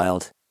 really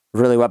wild.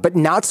 Really wild. But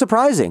not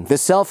surprising. The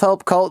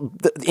self-help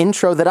cult, the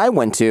intro that I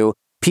went to,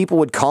 people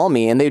would call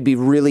me and they'd be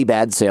really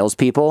bad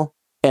salespeople.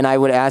 And I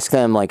would ask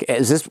them, like,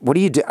 what do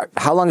you do?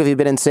 How long have you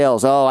been in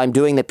sales? Oh, I'm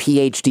doing the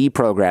PhD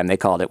program, they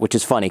called it, which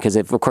is funny because,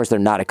 of course, they're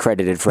not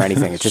accredited for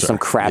anything. It's just some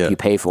crap you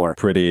pay for.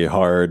 Pretty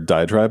hard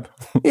diatribe.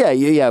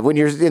 Yeah. When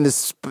you're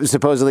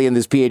supposedly in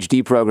this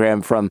PhD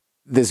program from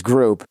this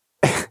group,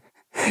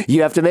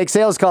 you have to make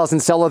sales calls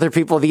and sell other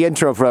people the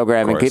intro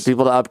program and get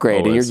people to upgrade.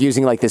 Always. And you're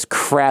using like this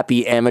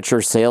crappy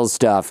amateur sales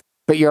stuff,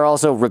 but you're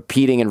also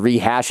repeating and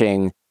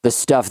rehashing the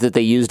stuff that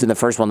they used in the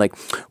first one. Like,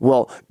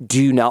 well,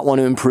 do you not want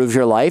to improve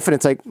your life? And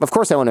it's like, of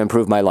course I want to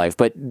improve my life,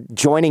 but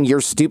joining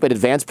your stupid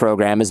advanced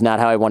program is not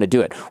how I want to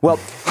do it. Well,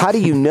 how do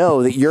you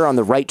know that you're on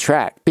the right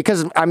track?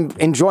 Because I'm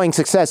enjoying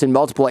success in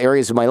multiple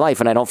areas of my life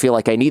and I don't feel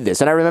like I need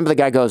this. And I remember the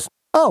guy goes,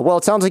 oh, well,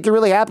 it sounds like you're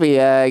really happy.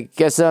 I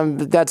guess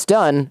that's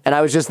done. And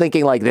I was just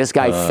thinking, like, this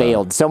guy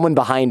failed. Someone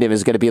behind him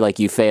is going to be like,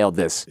 you failed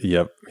this.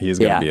 Yep. He's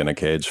going to be in a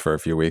cage for a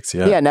few weeks.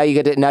 Yeah. Yeah. Now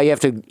you have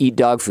to eat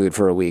dog food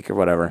for a week or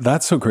whatever.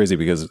 That's so crazy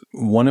because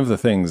one of the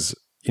things,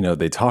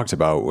 they talked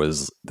about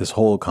was this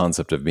whole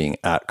concept of being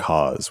at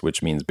cause,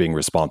 which means being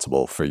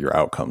responsible for your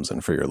outcomes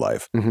and for your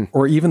life.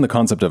 Or even the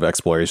concept of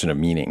exploration of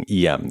meaning,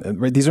 EM.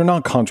 Right? These are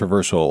not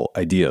controversial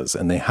ideas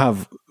and they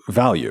have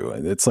value.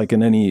 It's like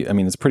in any, I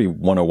mean, it's pretty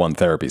 101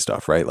 therapy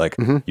stuff, right? Like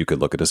you could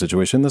look at a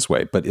situation this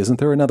way, but isn't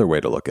there another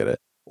way to look at it?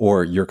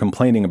 Or you're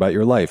complaining about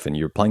your life and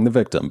you're playing the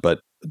victim, but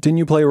didn't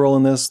you play a role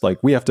in this? Like,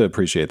 we have to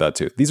appreciate that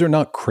too. These are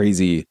not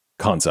crazy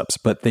concepts,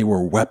 but they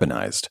were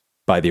weaponized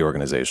by the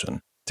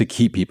organization to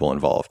keep people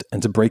involved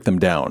and to break them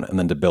down and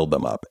then to build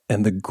them up.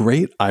 And the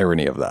great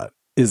irony of that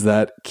is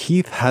that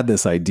Keith had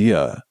this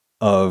idea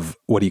of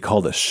what he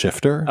called a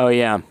shifter. Oh,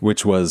 yeah.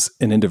 Which was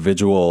an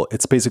individual.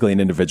 It's basically an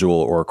individual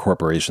or a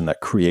corporation that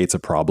creates a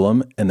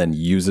problem and then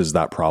uses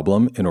that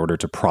problem in order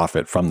to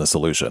profit from the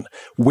solution,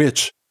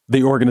 which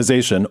the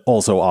organization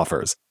also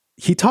offers.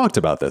 He talked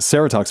about this.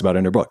 Sarah talks about it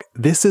in her book.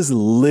 This is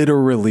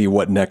literally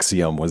what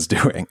NXIVM was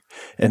doing.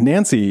 And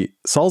Nancy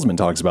Salzman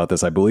talks about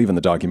this, I believe, in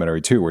the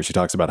documentary too, where she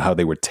talks about how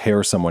they would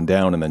tear someone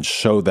down and then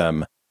show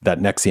them that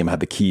NXIVM had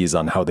the keys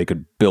on how they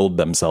could build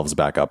themselves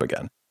back up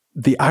again.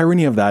 The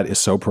irony of that is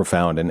so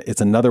profound. And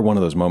it's another one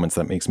of those moments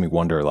that makes me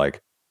wonder, like,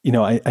 you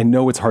know, I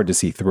know it's hard to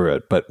see through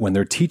it, but when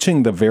they're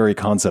teaching the very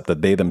concept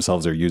that they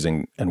themselves are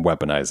using and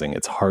weaponizing,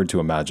 it's hard to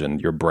imagine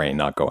your brain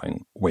not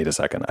going, wait a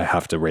second, I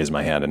have to raise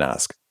my hand and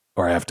ask.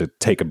 Or I have to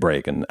take a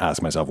break and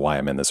ask myself why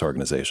I'm in this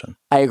organization.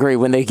 I agree.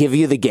 When they give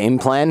you the game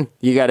plan,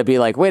 you got to be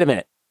like, wait a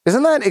minute.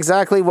 Isn't that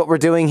exactly what we're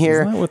doing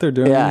here? Isn't that what they're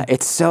doing? Yeah,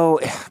 it's so,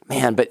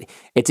 man, but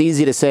it's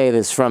easy to say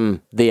this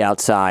from the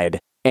outside.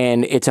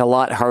 And it's a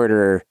lot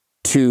harder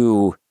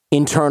to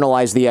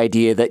internalize the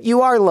idea that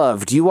you are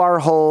loved, you are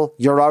whole,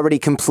 you're already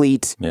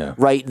complete,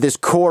 right? This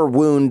core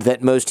wound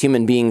that most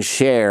human beings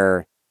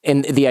share,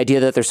 and the idea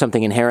that there's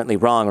something inherently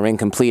wrong or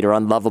incomplete or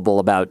unlovable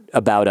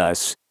about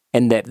us,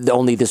 and that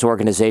only this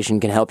organization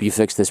can help you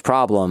fix this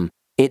problem.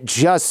 It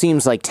just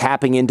seems like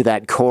tapping into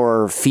that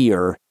core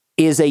fear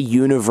is a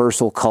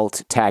universal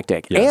cult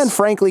tactic. Yes. And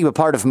frankly, a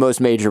part of most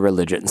major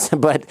religions.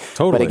 But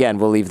again,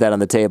 we'll leave that on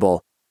the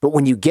table. But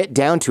when you get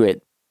down to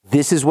it,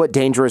 this is what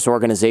dangerous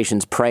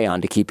organizations prey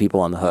on to keep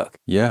people on the hook.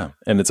 Yeah.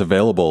 And it's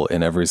available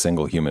in every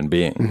single human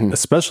being,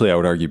 especially, I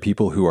would argue,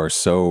 people who are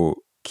so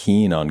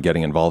keen on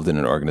getting involved in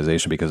an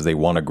organization because they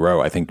want to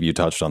grow. I think you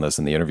touched on this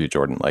in the interview,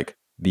 Jordan. Like,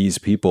 these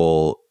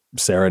people,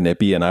 Sarah,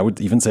 Nippy, and I would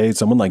even say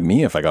someone like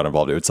me, if I got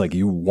involved, it's like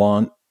you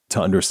want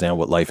to understand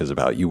what life is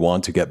about. You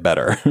want to get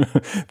better.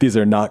 These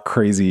are not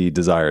crazy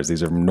desires.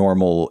 These are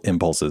normal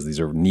impulses. These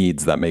are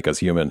needs that make us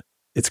human.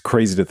 It's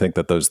crazy to think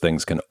that those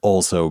things can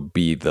also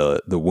be the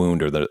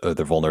wound or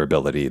the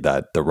vulnerability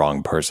that the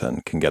wrong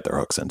person can get their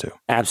hooks into.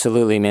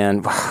 Absolutely,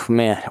 man.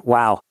 Man,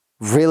 wow.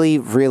 Really,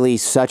 really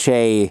such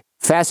a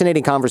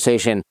fascinating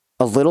conversation.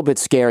 A little bit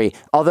scary,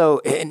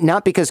 although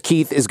not because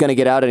Keith is going to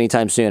get out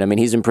anytime soon. I mean,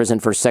 he's in prison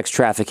for sex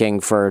trafficking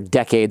for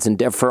decades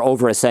and for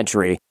over a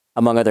century,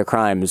 among other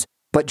crimes.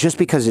 But just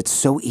because it's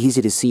so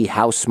easy to see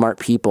how smart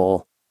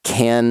people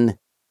can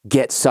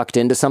get sucked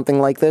into something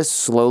like this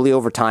slowly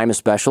over time,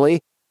 especially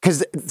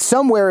because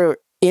somewhere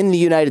in the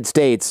United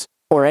States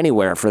or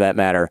anywhere for that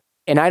matter,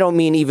 and I don't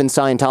mean even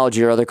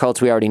Scientology or other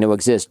cults we already know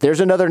exist, there's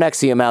another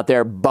NXIVM out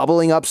there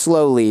bubbling up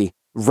slowly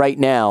right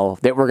now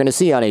that we're going to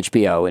see on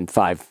HBO in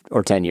 5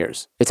 or 10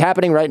 years. It's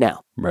happening right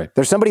now. Right.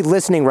 There's somebody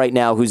listening right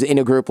now who's in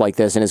a group like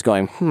this and is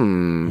going,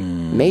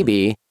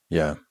 maybe.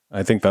 Yeah.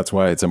 I think that's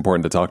why it's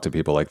important to talk to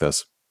people like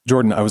this.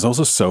 Jordan, I was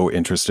also so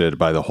interested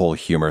by the whole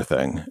humor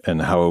thing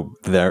and how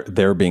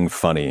their being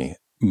funny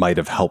might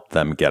have helped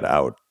them get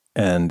out.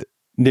 And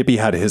Nippy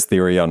had his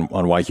theory on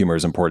why humor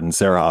is important.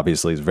 Sarah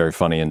obviously is very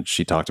funny, and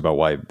she talked about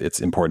why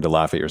it's important to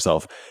laugh at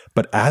yourself.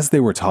 But as they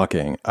were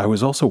talking, I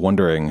was also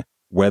wondering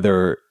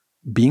whether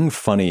being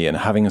funny and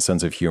having a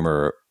sense of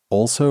humor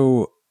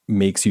also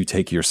makes you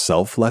take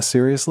yourself less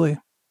seriously.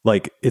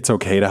 Like, it's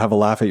okay to have a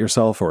laugh at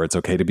yourself, or it's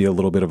okay to be a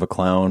little bit of a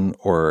clown,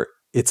 or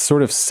it's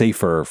sort of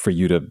safer for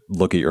you to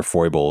look at your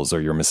foibles or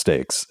your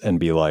mistakes and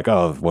be like,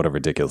 oh, what a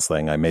ridiculous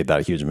thing. I made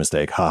that huge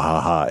mistake. Ha ha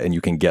ha. And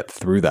you can get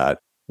through that.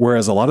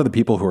 Whereas a lot of the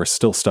people who are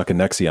still stuck in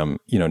NXIVM,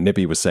 you know,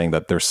 Nippy was saying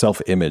that their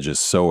self-image is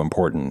so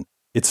important.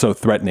 It's so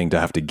threatening to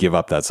have to give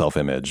up that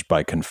self-image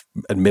by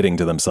admitting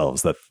to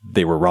themselves that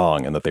they were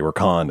wrong and that they were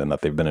conned and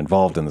that they've been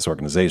involved in this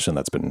organization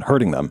that's been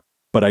hurting them.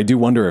 But I do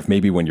wonder if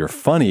maybe when you're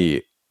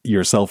funny,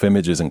 your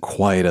self-image isn't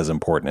quite as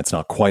important. It's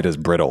not quite as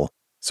brittle.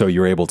 So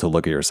you're able to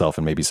look at yourself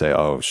and maybe say,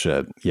 oh,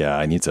 shit, yeah,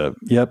 I need to,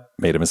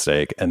 made a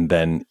mistake. And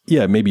then,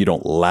 maybe you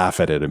don't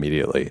laugh at it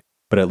immediately,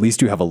 but at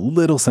least you have a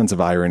little sense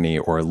of irony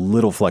or a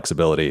little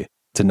flexibility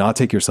to not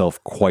take yourself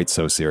quite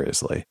so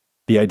seriously.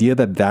 The idea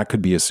that that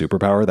could be a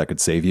superpower that could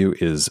save you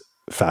is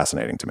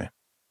fascinating to me.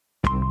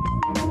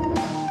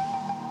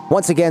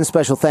 Once again,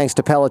 special thanks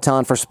to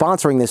Peloton for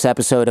sponsoring this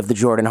episode of The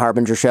Jordan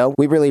Harbinger Show.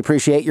 We really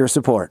appreciate your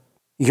support.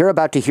 You're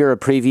about to hear a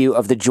preview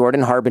of The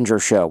Jordan Harbinger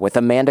Show with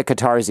Amanda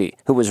Catarzi,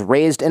 who was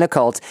raised in a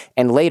cult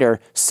and later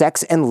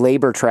sex and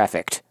labor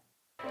trafficked.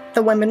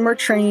 The women were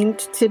trained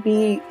to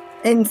be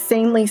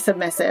insanely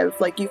submissive,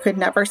 like you could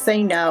never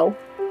say no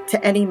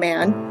to any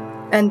man.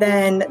 And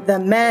then the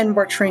men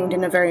were trained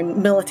in a very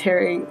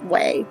military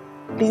way.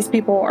 These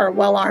people are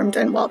well-armed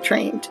and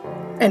well-trained.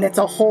 And it's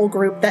a whole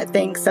group that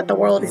thinks that the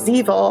world is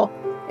evil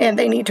and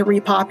they need to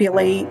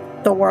repopulate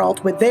the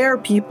world with their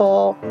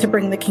people to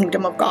bring the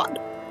kingdom of God.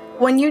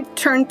 When you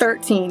turn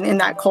 13 in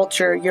that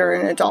culture, you're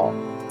an adult.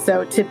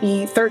 So to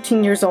be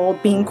 13 years old,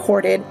 being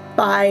courted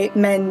by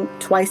men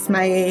twice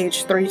my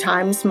age, 3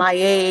 times my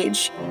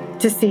age,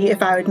 to see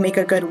if I would make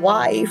a good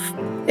wife,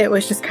 it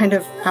was just kind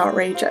of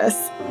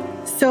outrageous.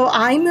 So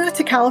I moved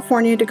to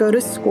California to go to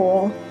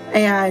school,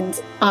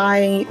 and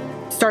I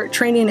start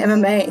training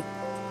MMA.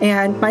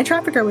 And my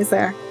trafficker was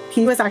there.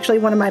 He was actually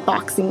one of my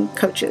boxing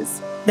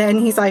coaches. Then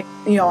he's like,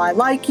 I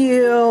like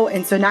you.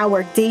 And so now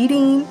we're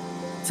dating.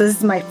 So this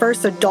is my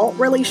first adult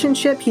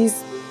relationship.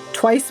 He's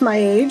twice my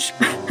age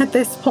at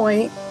this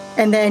point.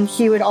 And then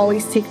he would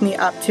always take me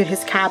up to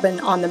his cabin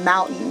on the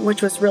mountain,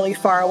 which was really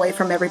far away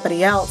from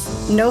everybody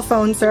else. No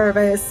phone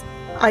service,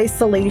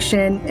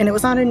 isolation, and it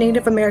was on a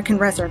Native American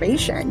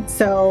reservation.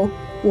 So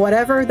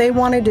whatever they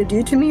wanted to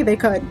do to me, they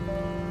could.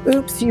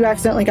 Oops, you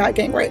accidentally got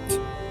gang raped.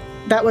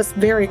 That was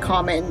very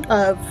common,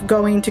 of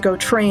going to go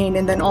train,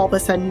 and then all of a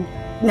sudden,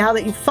 now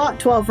that you've fought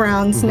 12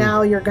 rounds,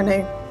 now you're going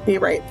to be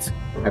raped.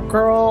 A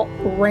girl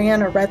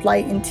ran a red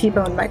light and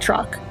T-boned my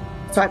truck.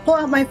 So I pull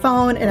out my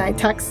phone and I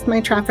text my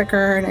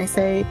trafficker and I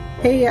say,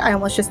 hey, I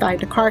almost just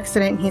died in a car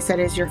accident. And he said,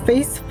 is your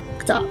face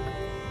fucked up?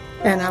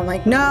 And I'm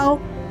like, no.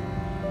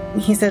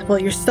 And he said, well,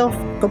 you're still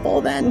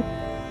fuckable then.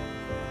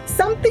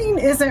 Something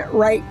isn't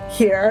right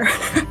here.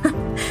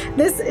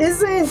 This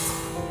isn't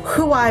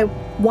who I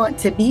want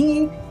to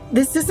be.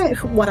 This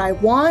isn't what I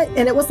want.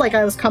 And it was like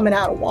I was coming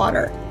out of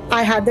water.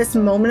 I had this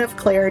moment of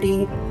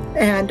clarity,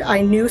 and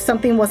I knew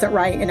something wasn't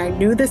right, and I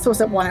knew this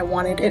wasn't what I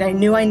wanted, and I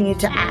knew I needed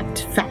to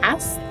act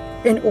fast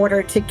in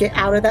order to get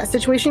out of that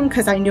situation,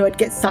 because I knew I'd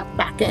get sucked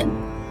back in.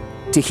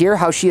 To hear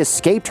how she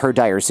escaped her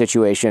dire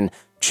situation,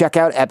 check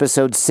out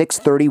episode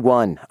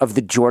 631 of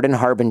The Jordan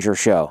Harbinger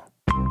Show.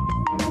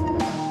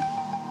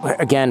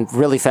 Again,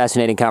 really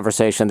fascinating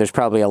conversation. There's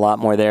probably a lot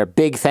more there.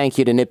 Big thank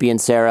you to Nippy and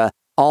Sarah.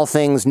 All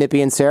things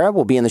Nippy and Sarah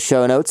will be in the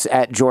show notes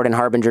at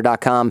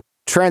jordanharbinger.com.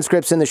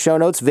 Transcripts in the show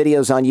notes,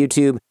 videos on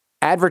YouTube,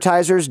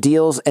 advertisers,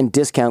 deals, and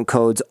discount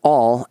codes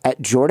all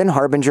at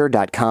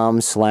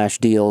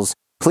jordanharbinger.com/deals.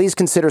 Please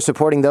consider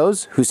supporting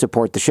those who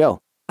support the show.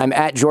 I'm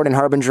at Jordan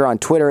Harbinger on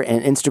Twitter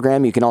and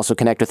Instagram. You can also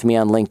connect with me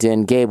on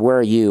LinkedIn. Gabe, where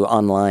are you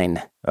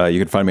online? You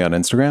can find me on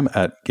Instagram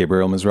at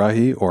Gabriel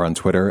Mizrahi or on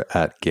Twitter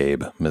at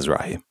Gabe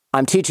Mizrahi.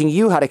 I'm teaching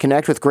you how to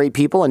connect with great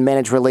people and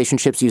manage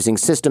relationships using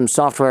systems,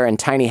 software, and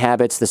tiny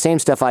habits, the same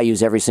stuff I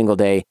use every single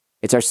day.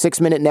 It's our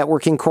 6-minute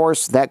networking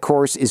course. That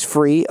course is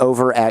free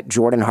over at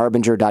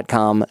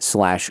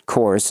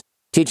jordanharbinger.com/course.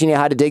 Teaching you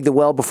how to dig the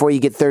well before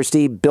you get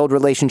thirsty, build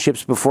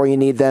relationships before you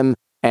need them,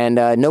 and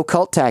no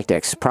cult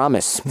tactics.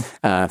 Promise.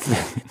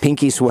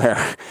 Pinky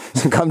swear.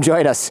 Come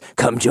join us.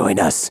 Come join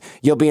us.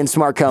 You'll be in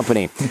smart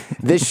company.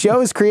 This show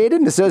is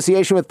created in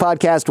association with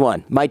Podcast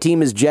One. My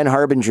team is Jen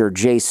Harbinger,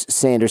 Jace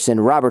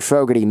Sanderson, Robert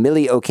Fogarty,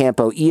 Millie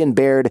Ocampo, Ian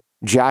Baird,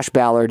 Josh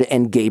Ballard,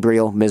 and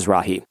Gabriel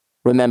Mizrahi.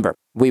 Remember,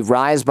 we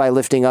rise by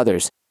lifting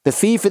others. The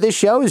fee for this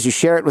show is you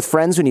share it with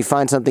friends when you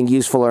find something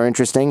useful or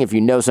interesting. If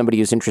you know somebody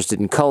who's interested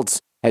in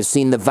cults, has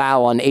seen The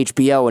Vow on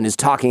HBO and is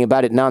talking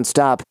about it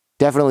nonstop,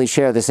 definitely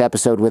share this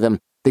episode with them.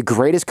 The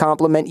greatest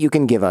compliment you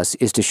can give us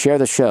is to share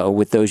the show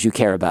with those you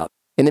care about.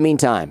 In the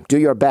meantime, do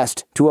your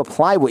best to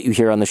apply what you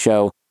hear on the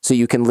show so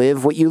you can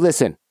live what you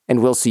listen,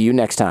 and we'll see you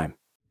next time.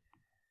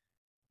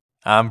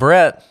 I'm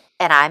Brett.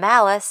 And I'm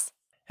Alice.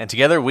 And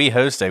together we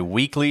host a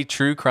weekly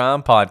true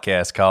crime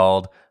podcast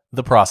called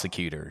The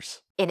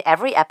Prosecutors. In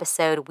every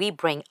episode, we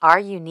bring our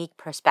unique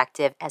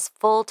perspective as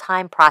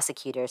full-time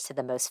prosecutors to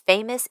the most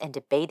famous and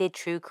debated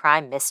true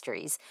crime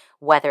mysteries.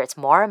 Whether it's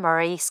Maura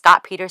Murray,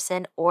 Scott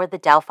Peterson, or the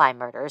Delphi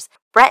murders,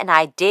 Brett and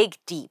I dig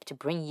deep to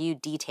bring you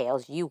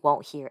details you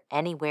won't hear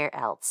anywhere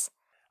else.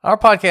 Our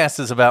podcast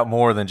is about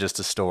more than just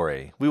a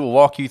story. We will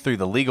walk you through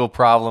the legal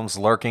problems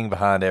lurking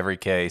behind every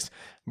case,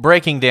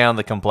 breaking down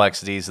the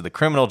complexities of the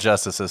criminal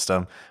justice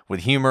system with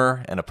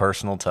humor and a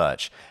personal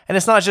touch. And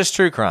it's not just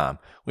true crime.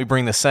 We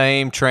bring the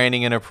same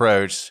training and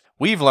approach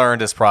we've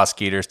learned as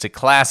prosecutors to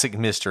classic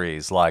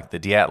mysteries like the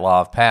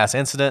Dyatlov Pass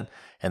incident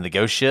and the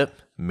ghost ship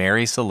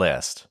Mary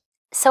Celeste.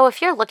 So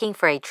if you're looking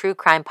for a true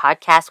crime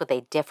podcast with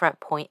a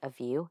different point of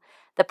view,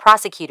 The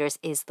Prosecutors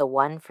is the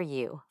one for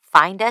you.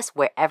 Find us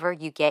wherever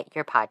you get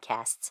your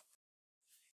podcasts.